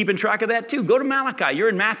he's keeping track of that too. Go to Malachi. You're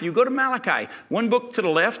in Matthew. Go to Malachi. One book to the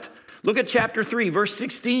left. Look at chapter 3, verse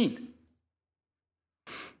 16.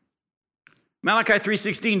 Malachi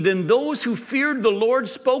 3:16, then those who feared the Lord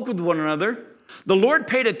spoke with one another. The Lord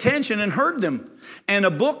paid attention and heard them. And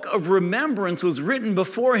a book of remembrance was written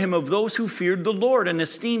before him of those who feared the Lord and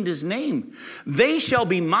esteemed his name. They shall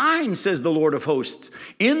be mine, says the Lord of hosts,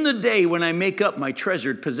 in the day when I make up my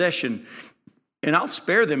treasured possession. And I'll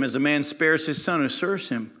spare them as a man spares his son who serves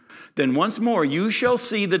him. Then once more you shall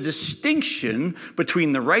see the distinction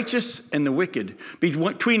between the righteous and the wicked,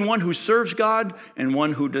 between one who serves God and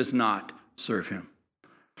one who does not serve him.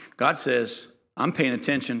 God says, I'm paying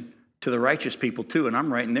attention to the righteous people too, and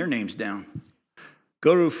I'm writing their names down.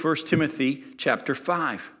 Go to 1 Timothy chapter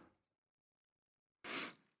 5.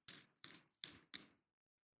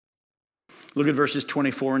 Look at verses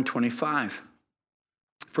 24 and 25.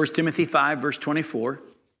 1 Timothy 5, verse 24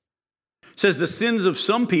 says, the sins of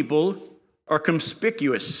some people are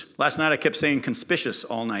conspicuous. Last night I kept saying conspicuous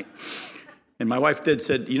all night. And my wife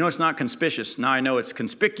said, you know, it's not conspicuous. Now I know it's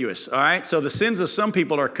conspicuous. All right. So the sins of some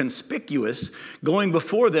people are conspicuous, going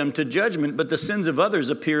before them to judgment, but the sins of others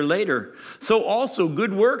appear later. So also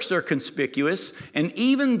good works are conspicuous, and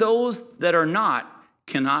even those that are not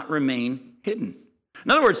cannot remain hidden.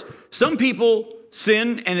 In other words, some people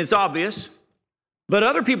sin and it's obvious, but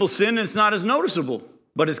other people sin and it's not as noticeable,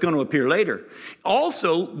 but it's going to appear later.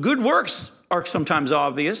 Also, good works are sometimes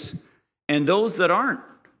obvious, and those that aren't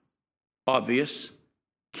obvious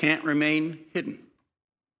can't remain hidden.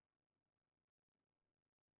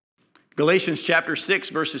 Galatians chapter 6,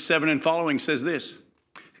 verses 7 and following says this.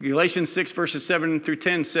 Galatians 6, verses 7 through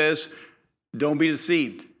 10 says, don't be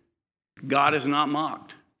deceived. God is not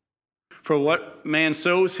mocked. For what man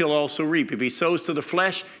sows, he'll also reap. If he sows to the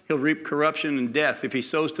flesh, he'll reap corruption and death. If he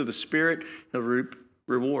sows to the Spirit, he'll reap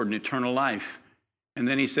reward and eternal life. And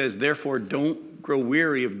then he says, therefore, don't grow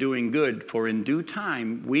weary of doing good, for in due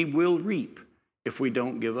time we will reap if we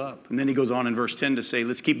don't give up. And then he goes on in verse 10 to say,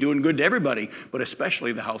 let's keep doing good to everybody, but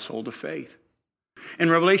especially the household of faith. In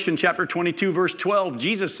Revelation chapter 22, verse 12,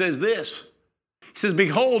 Jesus says this. He says,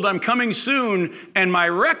 behold, I'm coming soon, and my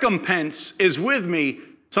recompense is with me.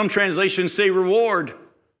 Some translations say reward.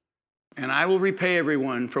 And I will repay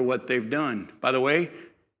everyone for what they've done. By the way,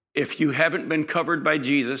 if you haven't been covered by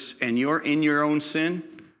Jesus and you're in your own sin,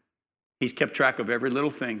 he's kept track of every little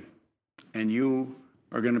thing. And you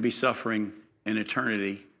are going to be suffering in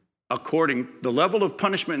eternity according the level of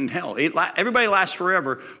punishment in hell. Everybody lasts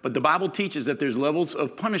forever, but the Bible teaches that there's levels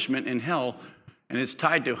of punishment in hell, and it's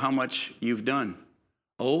tied to how much you've done.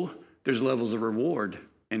 Oh, there's levels of reward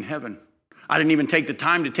in heaven. I didn't even take the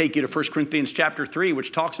time to take you to 1 Corinthians chapter 3,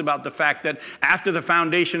 which talks about the fact that after the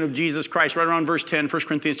foundation of Jesus Christ, right around verse 10, 1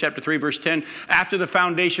 Corinthians chapter 3, verse 10, after the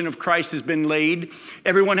foundation of Christ has been laid,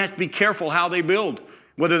 everyone has to be careful how they build,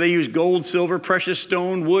 whether they use gold, silver, precious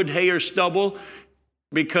stone, wood, hay, or stubble,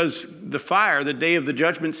 because the fire, the day of the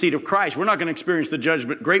judgment seat of Christ, we're not going to experience the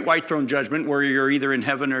judgment, great white throne judgment, where you're either in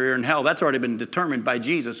heaven or you're in hell. That's already been determined by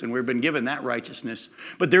Jesus, and we've been given that righteousness.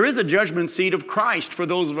 But there is a judgment seat of Christ for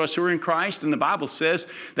those of us who are in Christ, and the Bible says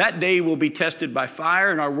that day will be tested by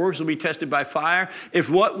fire, and our works will be tested by fire. If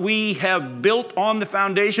what we have built on the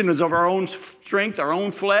foundation is of our own strength, our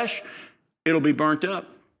own flesh, it'll be burnt up.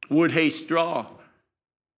 Wood, hay, straw.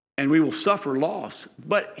 And we will suffer loss.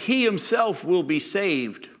 But he himself will be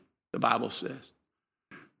saved, the Bible says.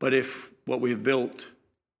 But if what we've built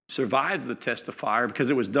survives the test of fire,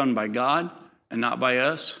 because it was done by God and not by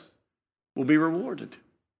us, we'll be rewarded.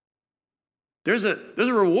 There's a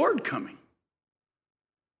reward coming.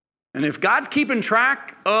 And if God's keeping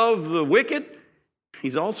track of the wicked,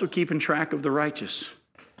 he's also keeping track of the righteous.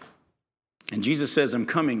 And Jesus says, I'm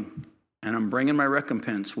coming and I'm bringing my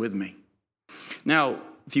recompense with me. Now,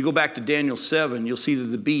 if you go back to Daniel 7, you'll see that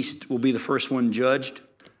the beast will be the first one judged.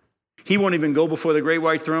 He won't even go before the great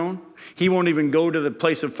white throne. He won't even go to the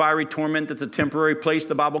place of fiery torment that's a temporary place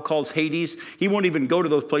the Bible calls Hades. He won't even go to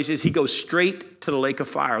those places. He goes straight to the lake of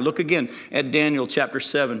fire. Look again at Daniel chapter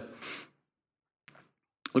 7.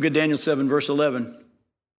 Look at Daniel 7, verse 11.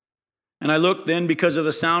 And I looked then because of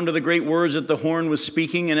the sound of the great words that the horn was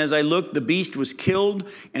speaking. And as I looked, the beast was killed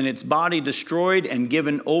and its body destroyed and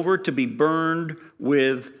given over to be burned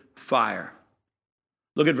with fire.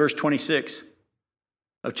 Look at verse 26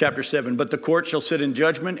 of chapter 7. But the court shall sit in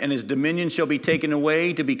judgment, and his dominion shall be taken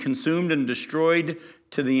away to be consumed and destroyed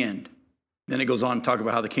to the end. Then it goes on to talk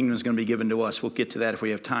about how the kingdom is going to be given to us. We'll get to that if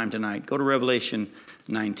we have time tonight. Go to Revelation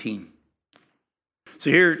 19.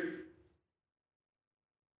 So here,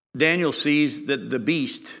 Daniel sees that the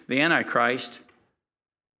beast, the Antichrist,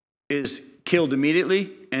 is killed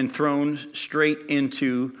immediately and thrown straight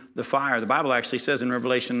into the fire. The Bible actually says in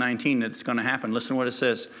Revelation 19 that it's going to happen. Listen to what it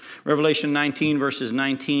says. Revelation 19, verses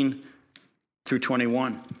 19 through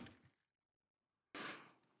 21.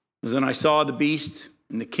 Then I saw the beast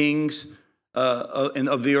and the kings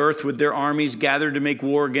of the earth with their armies gathered to make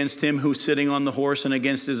war against him who's sitting on the horse and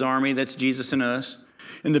against his army. That's Jesus and us.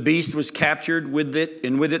 And the beast was captured with it,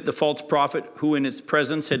 and with it the false prophet who in its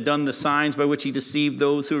presence had done the signs by which he deceived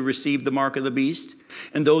those who received the mark of the beast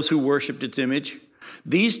and those who worshipped its image.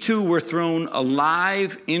 These two were thrown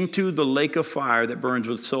alive into the lake of fire that burns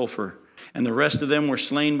with sulfur. And the rest of them were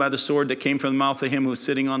slain by the sword that came from the mouth of him who was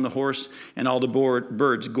sitting on the horse, and all the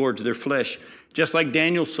birds gorged their flesh. Just like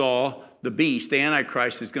Daniel saw, the beast, the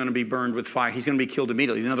Antichrist, is going to be burned with fire. He's going to be killed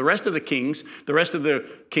immediately. Now, the rest of the kings and the rest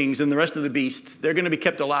of the beasts, they're going to be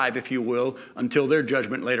kept alive, if you will, until their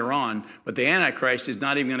judgment later on. But the Antichrist is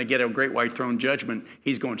not even going to get a great white throne judgment.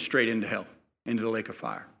 He's going straight into hell, into the lake of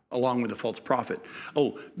fire, along with the false prophet.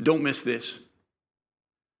 Oh, don't miss this.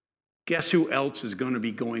 Guess who else is going to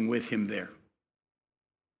be going with him there?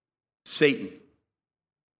 Satan.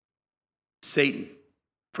 Satan.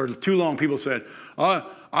 For too long, people said,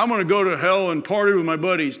 I'm going to go to hell and party with my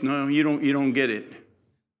buddies. No, you don't get it.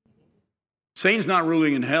 Satan's not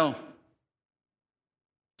ruling in hell.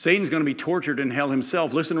 Satan's going to be tortured in hell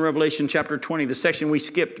himself. Listen to Revelation chapter 20, the section we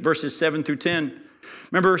skipped, verses 7 through 10.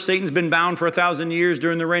 Remember, Satan's been bound for 1,000 years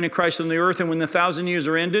during the reign of Christ on the earth, and when the 1,000 years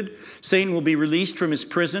are ended, Satan will be released from his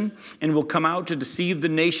prison and will come out to deceive the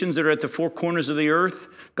nations that are at the four corners of the earth,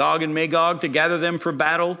 Gog and Magog, to gather them for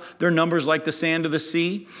battle. Their numbers like the sand of the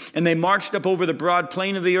sea. And they marched up over the broad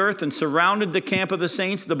plain of the earth and surrounded the camp of the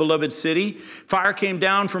saints, the beloved city. Fire came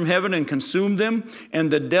down from heaven and consumed them,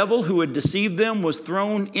 and the devil who had deceived them was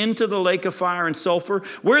thrown into the lake of fire and sulfur,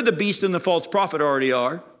 where the beast and the false prophet already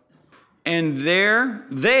are. And there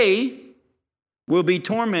they will be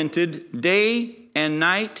tormented day and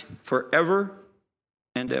night forever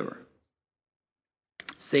and ever.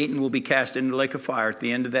 Satan will be cast into the lake of fire at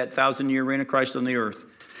the end of that 1,000-year reign of Christ on the earth,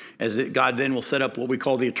 as God then will set up what we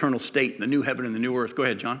call the eternal state, the new heaven and the new earth. Go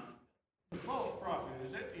ahead, John. The false prophet,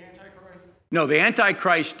 is that the Antichrist? No, the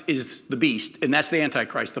Antichrist is the beast, and that's the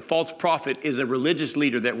Antichrist. The false prophet is a religious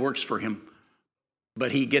leader that works for him,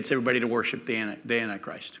 but he gets everybody to worship the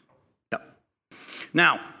Antichrist.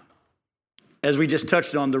 Now, as we just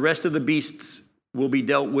touched on, the rest of the beasts will be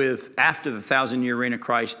dealt with after the 1,000-year reign of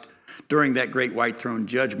Christ during that great white throne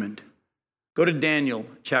judgment. Go to Daniel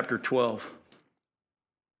chapter 12.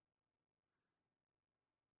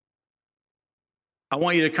 I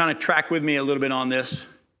want you to kind of track with me a little bit on this.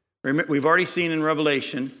 We've already seen in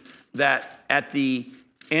Revelation that at the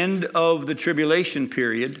end of the tribulation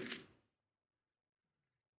period,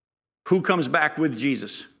 who comes back with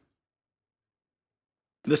Jesus?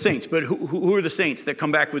 The saints. But who are the saints that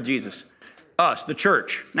come back with Jesus? Us, the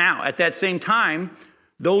church. Now, at that same time,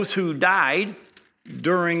 those who died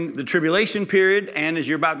during the tribulation period, and as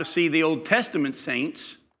you're about to see, the Old Testament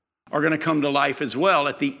saints are going to come to life as well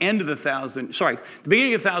at the end of the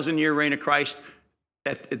beginning of the 1,000-year reign of Christ.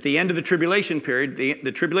 At the end of the tribulation period,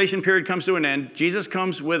 the tribulation period comes to an end. Jesus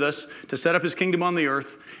comes with us to set up his kingdom on the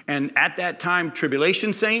earth. And at that time,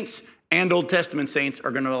 tribulation saints and Old Testament saints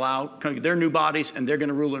are going to allow their new bodies, and they're going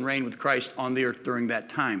to rule and reign with Christ on the earth during that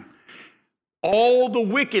time. All the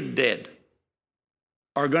wicked dead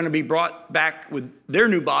are going to be brought back with their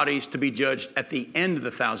new bodies to be judged at the end of the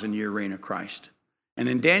 1,000-year reign of Christ. And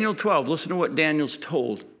in Daniel 12, listen to what Daniel's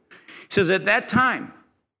told. He says, at that time,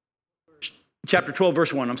 chapter 12,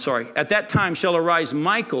 verse 1, at that time shall arise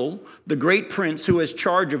Michael, the great prince who has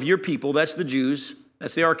charge of your people, that's the Jews,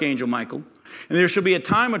 that's the archangel Michael. And there shall be a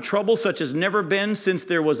time of trouble such as never been since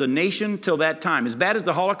there was a nation till that time. As bad as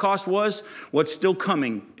the Holocaust was, what's still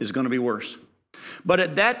coming is going to be worse. But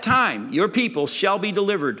at that time, your people shall be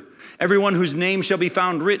delivered, everyone whose name shall be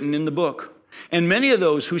found written in the book. And many of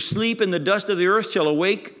those who sleep in the dust of the earth shall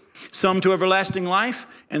awake, some to everlasting life,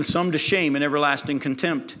 and some to shame and everlasting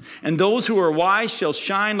contempt. And those who are wise shall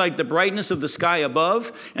shine like the brightness of the sky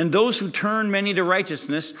above, and those who turn many to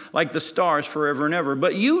righteousness like the stars forever and ever.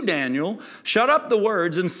 But you, Daniel, shut up the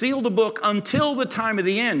words and seal the book until the time of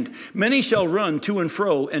the end. Many shall run to and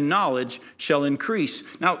fro, and knowledge shall increase.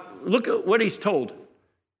 Now, look at what he's told.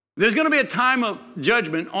 There's going to be a time of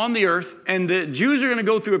judgment on the earth, and the Jews are going to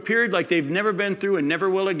go through a period like they've never been through and never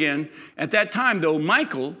will again. At that time, though,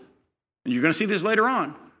 Michael, and you're going to see this later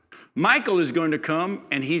on, Michael is going to come,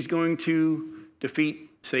 and he's going to defeat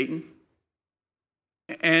Satan.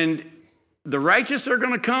 And the righteous are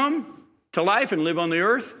going to come to life and live on the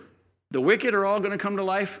earth. The wicked are all going to come to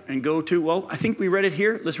life and go to, well, I think we read it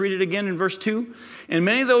here. Let's read it again in verse 2. And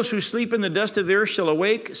many of those who sleep in the dust of the earth shall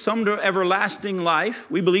awake, some to everlasting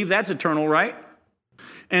life. We believe that's eternal, right?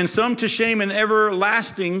 And some to shame and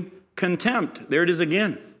everlasting contempt. There it is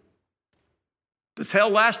again. Does hell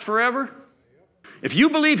last forever? If you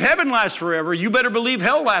believe heaven lasts forever, you better believe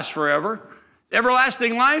hell lasts forever.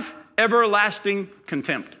 Everlasting life, everlasting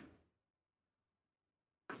contempt.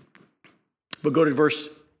 But go to verse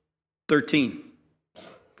 13.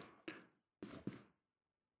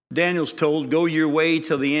 Daniel's told, go your way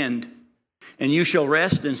till the end, and you shall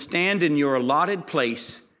rest and stand in your allotted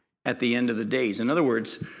place at the end of the days. In other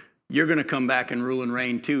words, you're going to come back and rule and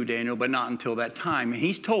reign too, Daniel, but not until that time. And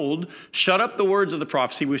he's told, shut up the words of the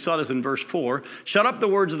prophecy. We saw this in verse 4. Shut up the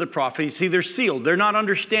words of the prophecy. See, they're sealed. They're not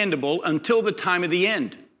understandable until the time of the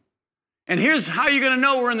end. And here's how you're going to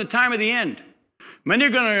know we're in the time of the end. Many are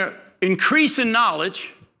going to increase in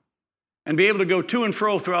knowledge and be able to go to and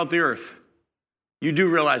fro throughout the earth. You do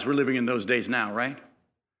realize we're living in those days now, right?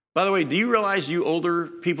 By the way, do you realize you older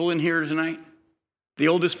people in here tonight, the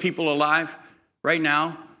oldest people alive right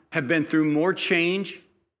now, have been through more change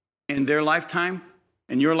in their lifetime,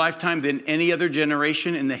 in your lifetime, than any other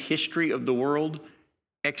generation in the history of the world,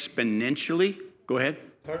 exponentially? Go ahead.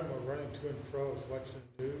 Talking about running to and fro, watching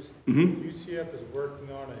the news. Mm-hmm. UCF is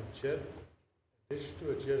working on a jet, addition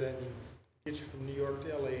to a jet engine, Get you from New York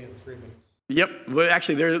to LA in 3 minutes. Yep. Well,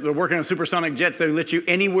 actually, they're working on supersonic jets. They let you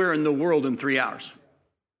anywhere in the world in 3 hours.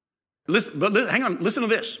 Hang on. Listen to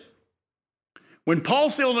this. When Paul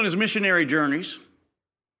sailed on his missionary journeys,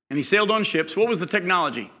 and he sailed on ships, what was the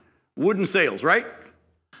technology? Wooden sails, right?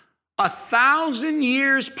 1,000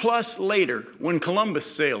 years plus later, when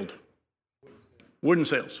Columbus sailed, wooden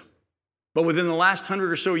sails. But within the last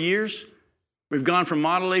 100 or so years, we've gone from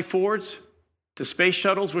Model A Fords to space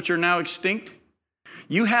shuttles, which are now extinct.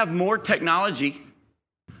 You have more technology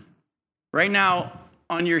right now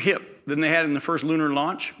on your hip than they had in the first lunar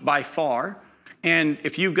launch by far. And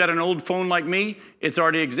if you've got an old phone like me, it's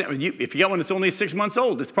already if you got one that's only 6 months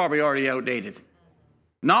old, it's probably already outdated.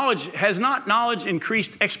 Has not knowledge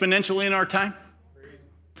increased exponentially in our time?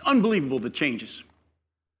 It's unbelievable the changes.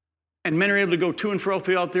 And men are able to go to and fro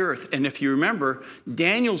throughout the earth. And if you remember,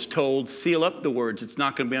 Daniel's told, seal up the words. It's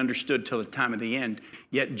not going to be understood till the time of the end.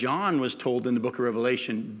 Yet John was told in the book of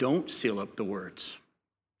Revelation, don't seal up the words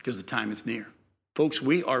because the time is near. Folks,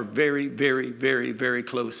 we are very, very, very, very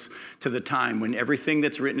close to the time when everything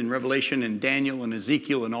that's written in Revelation and Daniel and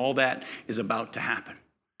Ezekiel and all that is about to happen.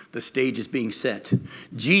 The stage is being set.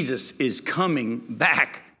 Jesus is coming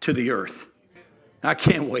back to the earth. I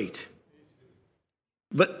can't wait.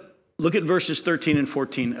 But look at verses 13 and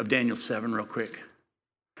 14 of Daniel 7 real quick.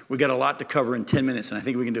 We got a lot to cover in 10 minutes, and I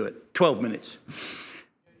think we can do it. 12 minutes.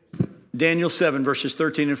 Daniel 7, verses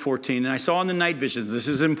 13 and 14. And I saw in the night visions, this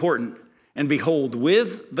is important, and behold,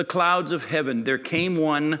 with the clouds of heaven there came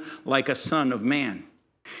one like a son of man.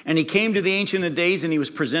 And he came to the Ancient of Days, and he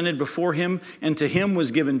was presented before him, and to him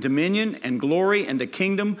was given dominion and glory and a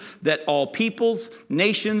kingdom, that all peoples,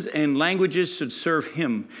 nations, and languages should serve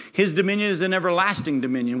him. His dominion is an everlasting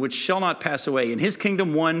dominion, which shall not pass away, and his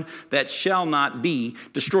kingdom one that shall not be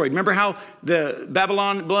destroyed. Remember how the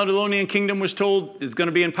Babylonian kingdom was told it's going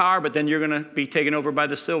to be in power, but then you're going to be taken over by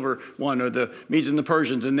the silver one, or the Medes and the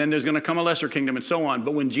Persians, and then there's going to come a lesser kingdom, and so on.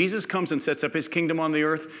 But when Jesus comes and sets up his kingdom on the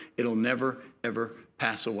earth, it'll never, ever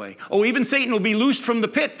pass away. Oh, even Satan will be loosed from the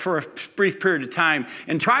pit for a brief period of time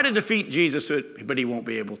and try to defeat Jesus, but he won't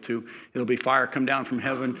be able to. It'll be fire come down from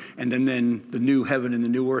heaven, and then the new heaven and the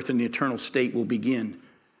new earth and the eternal state will begin.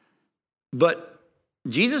 But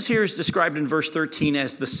Jesus here is described in verse 13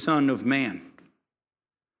 as the Son of Man.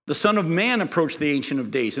 The Son of Man approached the Ancient of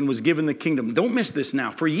Days and was given the kingdom. Don't miss this now.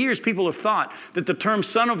 For years, people have thought that the term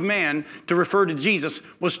Son of Man to refer to Jesus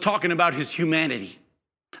was talking about his humanity.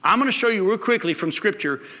 I'm going to show you real quickly from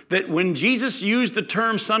Scripture that when Jesus used the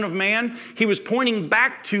term Son of Man, he was pointing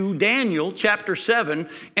back to Daniel chapter 7,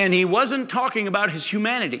 and he wasn't talking about his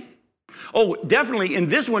humanity. Oh, definitely in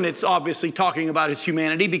this one, it's obviously talking about his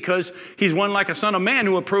humanity because he's one like a son of man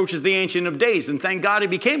who approaches the Ancient of Days. And thank God he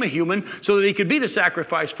became a human so that he could be the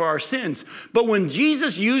sacrifice for our sins. But when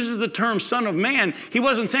Jesus uses the term Son of Man, he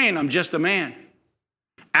wasn't saying, I'm just a man.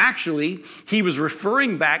 Actually, he was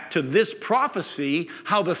referring back to this prophecy,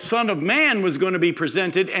 how the Son of Man was going to be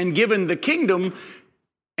presented and given the kingdom.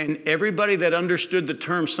 And everybody that understood the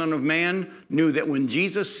term Son of Man knew that when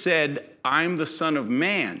Jesus said, I'm the Son of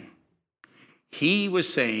Man, he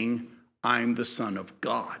was saying, I'm the Son of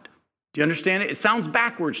God. Do you understand it? It sounds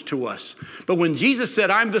backwards to us. But when Jesus said,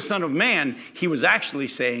 I'm the Son of Man, he was actually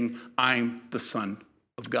saying, I'm the Son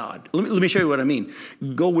of God. Let me show you what I mean.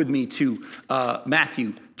 Go with me to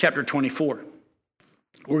Matthew chapter 24.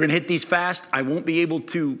 We're going to hit these fast. I won't be able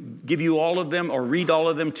to give you all of them or read all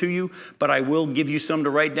of them to you, but I will give you some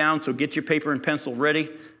to write down, so get your paper and pencil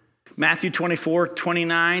ready. Matthew 24,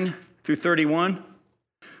 29 through 31.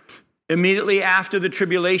 Immediately after the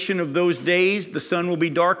tribulation of those days, the sun will be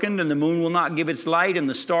darkened, and the moon will not give its light, and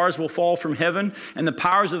the stars will fall from heaven, and the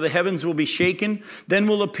powers of the heavens will be shaken. Then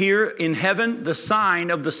will appear in heaven the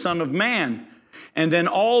sign of the Son of Man. And then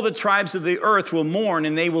all the tribes of the earth will mourn,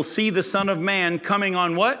 and they will see the Son of Man coming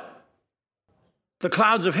on what? The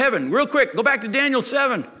clouds of heaven. Real quick, go back to Daniel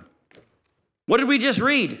 7. What did we just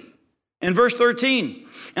read? In verse 13,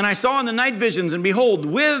 and I saw in the night visions, and behold,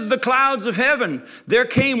 with the clouds of heaven, there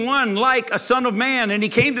came one like a son of man, and he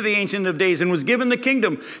came to the Ancient of Days and was given the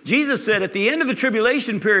kingdom. Jesus said, at the end of the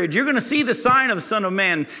tribulation period, you're going to see the sign of the Son of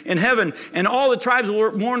Man in heaven, and all the tribes of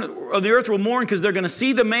the earth will mourn because they're going to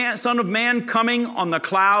see the Son of Man coming on the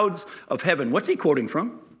clouds of heaven. What's he quoting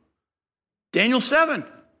from? Daniel 7.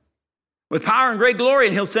 With power and great glory,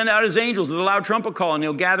 and he'll send out his angels with a loud trumpet call, and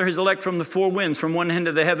he'll gather his elect from the four winds, from one end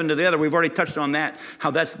of the heaven to the other. We've already touched on that,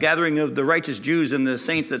 how that's gathering of the righteous Jews and the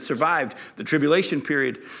saints that survived the tribulation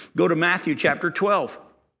period. Go to Matthew chapter 12.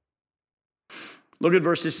 Look at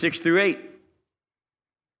verses 6 through 8.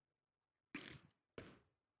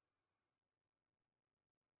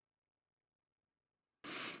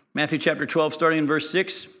 Matthew chapter 12, starting in verse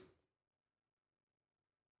 6.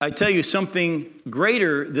 I tell you, something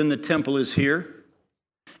greater than the temple is here.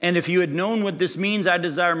 And if you had known what this means, I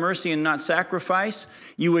desire mercy and not sacrifice,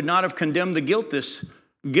 you would not have condemned the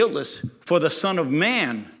guiltless. For the Son of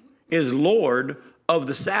Man is Lord of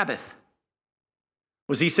the Sabbath.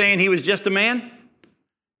 Was he saying he was just a man?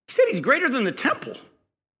 He said he's greater than the temple.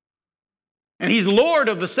 And he's Lord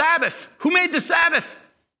of the Sabbath. Who made the Sabbath?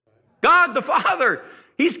 God the Father.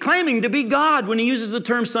 He's claiming to be God when he uses the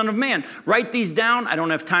term Son of Man. Write these down. I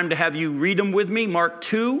don't have time to have you read them with me. Mark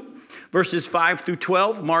 2, verses 5 through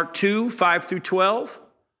 12. Mark 2, 5 through 12.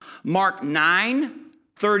 Mark 9,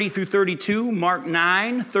 30 through 32. Mark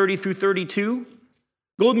 9, 30 through 32.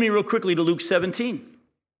 Go with me real quickly to Luke 17.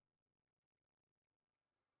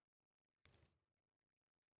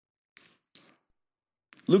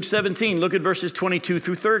 Luke 17, look at verses 22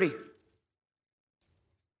 through 30.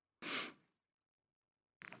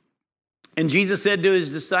 And Jesus said to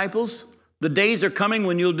his disciples, the days are coming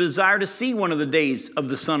when you'll desire to see one of the days of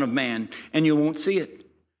the Son of Man, and you won't see it.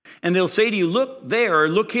 And they'll say to you, look there or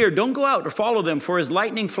look here. Don't go out or follow them, for as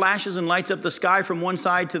lightning flashes and lights up the sky from one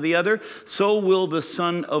side to the other, so will the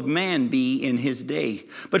Son of Man be in his day.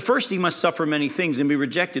 But first he must suffer many things and be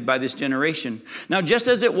rejected by this generation. Now just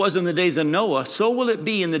as it was in the days of Noah, so will it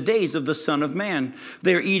be in the days of the Son of Man.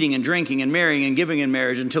 They are eating and drinking and marrying and giving in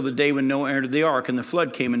marriage until the day when Noah entered the ark and the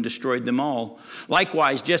flood came and destroyed them all.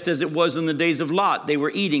 Likewise, just as it was in the days of Lot, they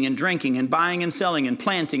were eating and drinking and buying and selling and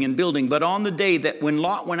planting and building. But on the day that when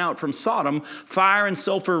Lot went out from Sodom, fire and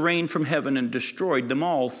sulfur rained from heaven and destroyed them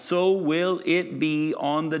all. So will it be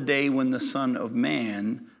on the day when the Son of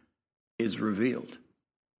Man is revealed.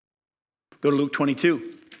 Go to Luke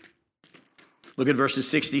 22. Look at verses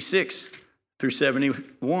 66 through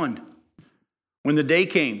 71. When the day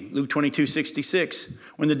came, Luke 22, 66.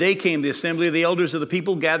 When the day came, the assembly of the elders of the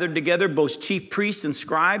people gathered together, both chief priests and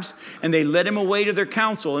scribes, and they led him away to their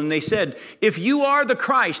council. And they said, if you are the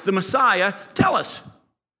Christ, the Messiah, tell us.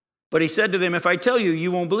 But he said to them, if I tell you,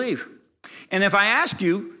 you won't believe. And if I ask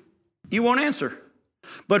you, you won't answer.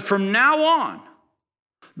 But from now on,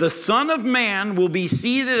 the Son of Man will be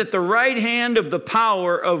seated at the right hand of the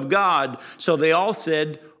power of God. So they all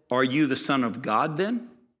said, are you the Son of God then?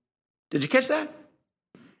 Did you catch that?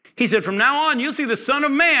 He said, from now on, you'll see the Son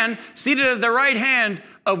of Man seated at the right hand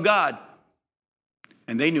of God.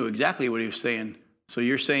 And they knew exactly what he was saying. So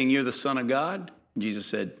you're saying you're the Son of God? And Jesus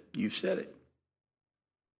said, you've said it.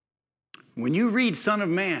 When you read Son of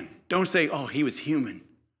Man, don't say, oh, he was human.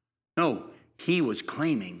 No, he was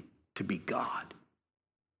claiming to be God.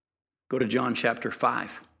 Go to John chapter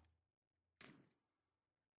 5.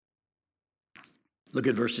 Look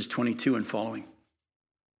at verses 22 and following.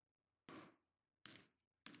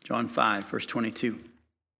 John 5, verse 22.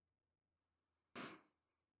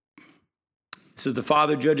 It says, the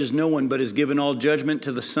Father judges no one, but has given all judgment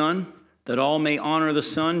to the Son, that all may honor the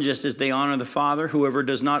Son just as they honor the Father. Whoever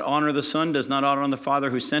does not honor the Son does not honor the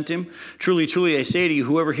Father who sent him. Truly, truly, I say to you,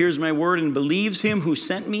 whoever hears my word and believes him who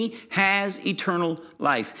sent me has eternal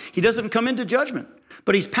life. He doesn't come into judgment,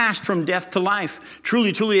 but he's passed from death to life.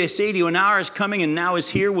 Truly, truly, I say to you, an hour is coming and now is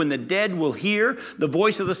here when the dead will hear the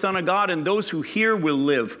voice of the Son of God, and those who hear will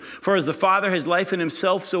live. For as the Father has life in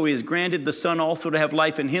himself, so he has granted the Son also to have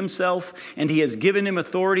life in himself, and he has given him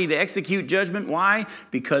authority to execute judgment. Why?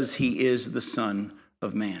 Because he is the Son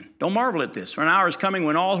of Man. Don't marvel at this. For an hour is coming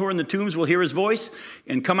when all who are in the tombs will hear his voice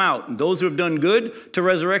and come out. And those who have done good to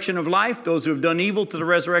resurrection of life, those who have done evil to the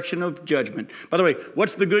resurrection of judgment. By the way,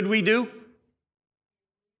 what's the good we do?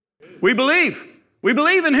 We believe. We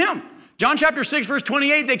believe in him. John chapter 6, verse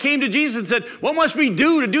 28, they came to Jesus and said, what must we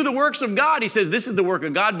do to do the works of God? He says, this is the work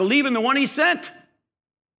of God. Believe in the one he sent.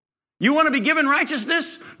 You want to be given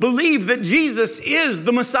righteousness? Believe that Jesus is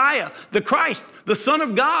the Messiah, the Christ, the Son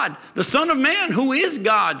of God, the Son of Man who is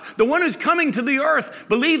God, the one who's coming to the earth.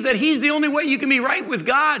 Believe that he's the only way you can be right with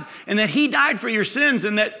God, and that he died for your sins,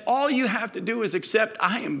 and that all you have to do is accept,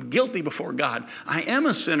 I am guilty before God. I am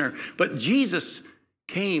a sinner, but Jesus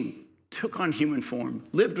came, took on human form,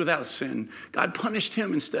 lived without sin. God punished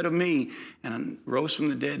him instead of me and rose from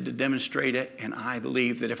the dead to demonstrate it. And I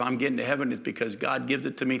believe that if I'm getting to heaven, it's because God gives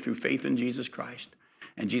it to me through faith in Jesus Christ.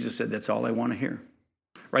 And Jesus said, that's all I want to hear.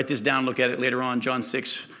 Write this down, look at it later on, John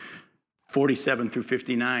 6, 47 through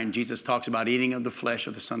 59. Jesus talks about eating of the flesh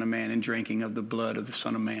of the Son of Man and drinking of the blood of the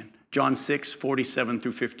Son of Man. John 6, 47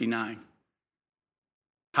 through 59.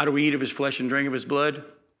 How do we eat of his flesh and drink of his blood?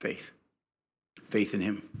 Faith. Faith in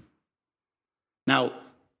him. Now,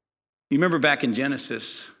 you remember back in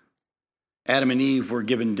Genesis, Adam and Eve were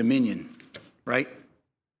given dominion, right?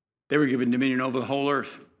 They were given dominion over the whole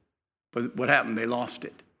earth. But what happened? They lost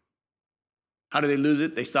it. How did they lose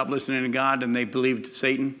it? They stopped listening to God and they believed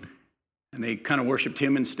Satan and they kind of worshiped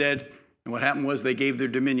him instead. And what happened was they gave their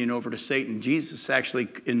dominion over to Satan. Jesus actually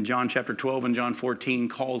in John chapter 12 and John 14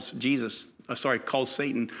 calls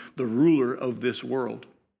Satan the ruler of this world.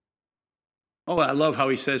 Oh, I love how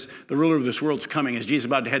he says the ruler of this world's coming. As Jesus is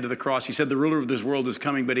about to head to the cross, he said the ruler of this world is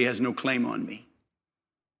coming, but he has no claim on me.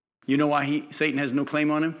 You know why Satan has no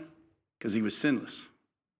claim on him? Because he was sinless.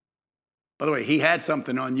 By the way, he had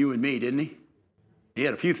something on you and me, didn't he? He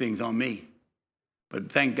had a few things on me.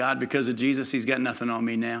 But thank God, because of Jesus, he's got nothing on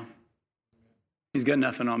me now. He's got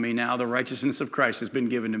nothing on me now. The righteousness of Christ has been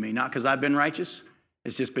given to me. Not because I've been righteous.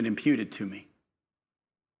 It's just been imputed to me.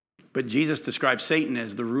 But Jesus describes Satan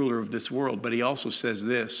as the ruler of this world. But he also says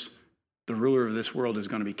this: the ruler of this world is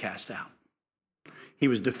going to be cast out. He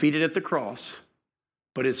was defeated at the cross,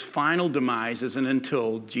 but his final demise isn't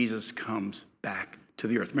until Jesus comes back to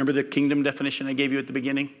the earth. Remember the kingdom definition I gave you at the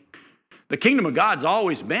beginning? The kingdom of God's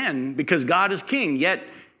always been, because God is king, yet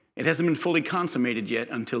it hasn't been fully consummated yet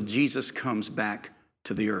until Jesus comes back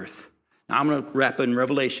to the earth. Now I'm going to wrap in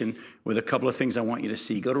Revelation with a couple of things I want you to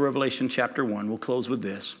see. Go to Revelation chapter 1. We'll close with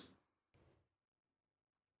this.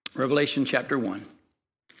 Revelation chapter 1.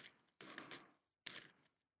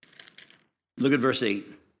 Look at verse 8.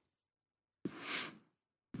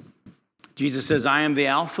 Jesus says, I am the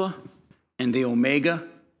Alpha and the Omega,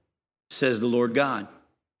 says the Lord God,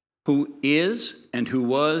 who is and who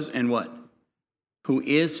was and what? Who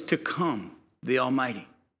is to come, the Almighty.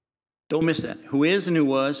 Don't miss that. Who is and who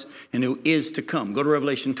was and who is to come. Go to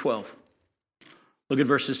Revelation 12. Look at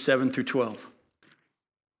verses 7 through 12.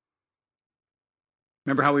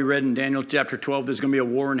 Remember how we read in Daniel chapter 12, there's going to be a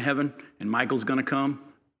war in heaven and Michael's going to come?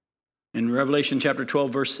 In Revelation chapter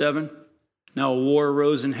 12, verse 7, now a war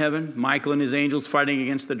arose in heaven. Michael and his angels fighting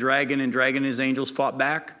against the dragon, and dragon and his angels fought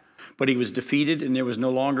back. But he was defeated, and there was no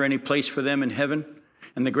longer any place for them in heaven.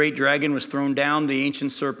 And the great dragon was thrown down, the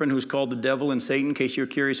ancient serpent who's called the devil and Satan, in case you're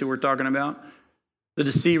curious who we're talking about. The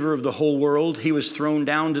deceiver of the whole world. He was thrown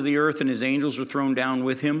down to the earth, and his angels were thrown down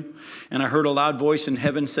with him. And I heard a loud voice in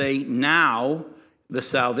heaven say, now the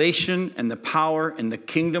salvation and the power and the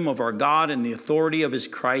kingdom of our God and the authority of his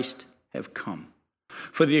Christ have come.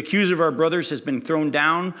 For the accuser of our brothers has been thrown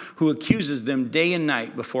down, who accuses them day and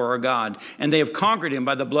night before our God. And they have conquered him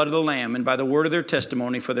by the blood of the Lamb and by the word of their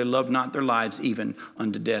testimony, for they love not their lives even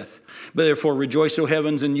unto death. But therefore rejoice, O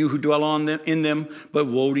heavens, and you who dwell in them. But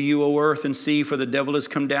woe to you, O earth and sea, for the devil has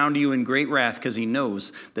come down to you in great wrath, because he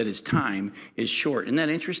knows that his time is short. Isn't that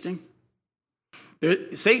interesting?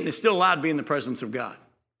 Satan is still allowed to be in the presence of God.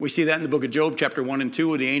 We see that in the book of Job, chapter 1 and 2,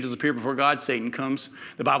 where the angels appear before God, Satan comes.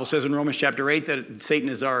 The Bible says in Romans chapter 8 that Satan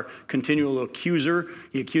is our continual accuser.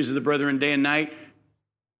 He accuses the brethren day and night.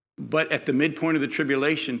 But at the midpoint of the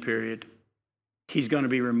tribulation period, he's going to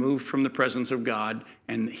be removed from the presence of God,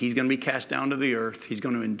 and he's going to be cast down to the earth. He's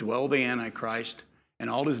going to indwell the Antichrist, and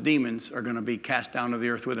all his demons are going to be cast down to the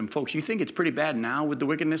earth with him. Folks, you think it's pretty bad now with the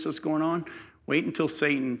wickedness that's going on? Wait until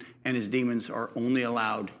Satan and his demons are only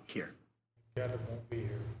allowed here. God won't be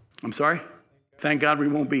here. I'm sorry? Thank God we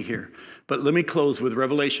won't be here. But let me close with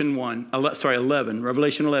Revelation 11,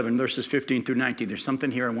 Revelation 11, verses 15 through 19. There's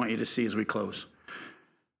something here I want you to see as we close.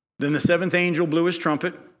 Then the seventh angel blew his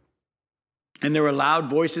trumpet, and there were loud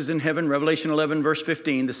voices in heaven. Revelation 11, verse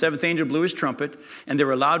 15. The seventh angel blew his trumpet, and there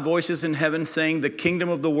were loud voices in heaven saying, the kingdom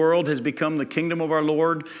of the world has become the kingdom of our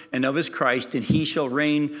Lord and of his Christ, and he shall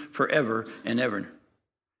reign forever and ever.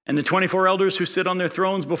 And the 24 elders who sit on their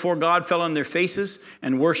thrones before God fell on their faces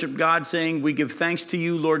and worshiped God, saying, we give thanks to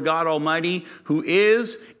you, Lord God Almighty, who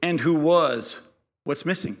is and who was. What's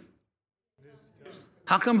missing?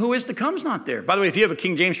 How come who is to come's not there? By the way, if you have a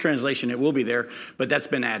King James translation, it will be there, but that's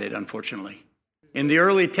been added, unfortunately. In the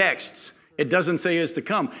early texts, it doesn't say is to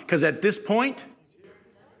come, because at this point,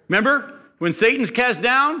 remember, when Satan's cast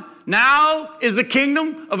down, now is the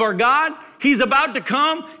kingdom of our God. He's about to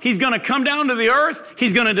come. He's going to come down to the earth.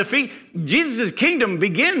 He's going to defeat. Jesus' kingdom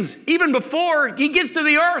begins even before he gets to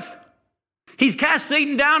the earth. He's cast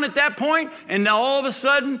Satan down at that point, and now all of a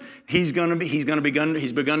sudden he's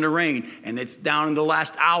begun to reign, and it's down in the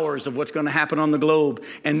last hours of what's going to happen on the globe.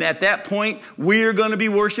 And at that point, we're going to be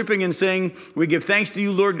worshiping and saying, we give thanks to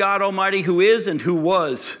you, Lord God Almighty, who is and who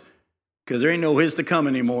was, because there ain't no his to come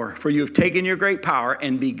anymore. For you have taken your great power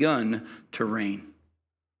and begun to reign.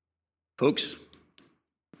 Folks,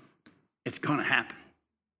 it's going to happen.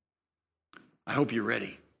 I hope you're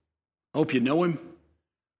ready. I hope you know him.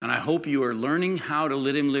 And I hope you are learning how to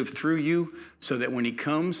let him live through you so that when he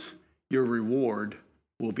comes, your reward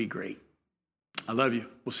will be great. I love you.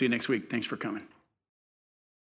 We'll see you next week. Thanks for coming.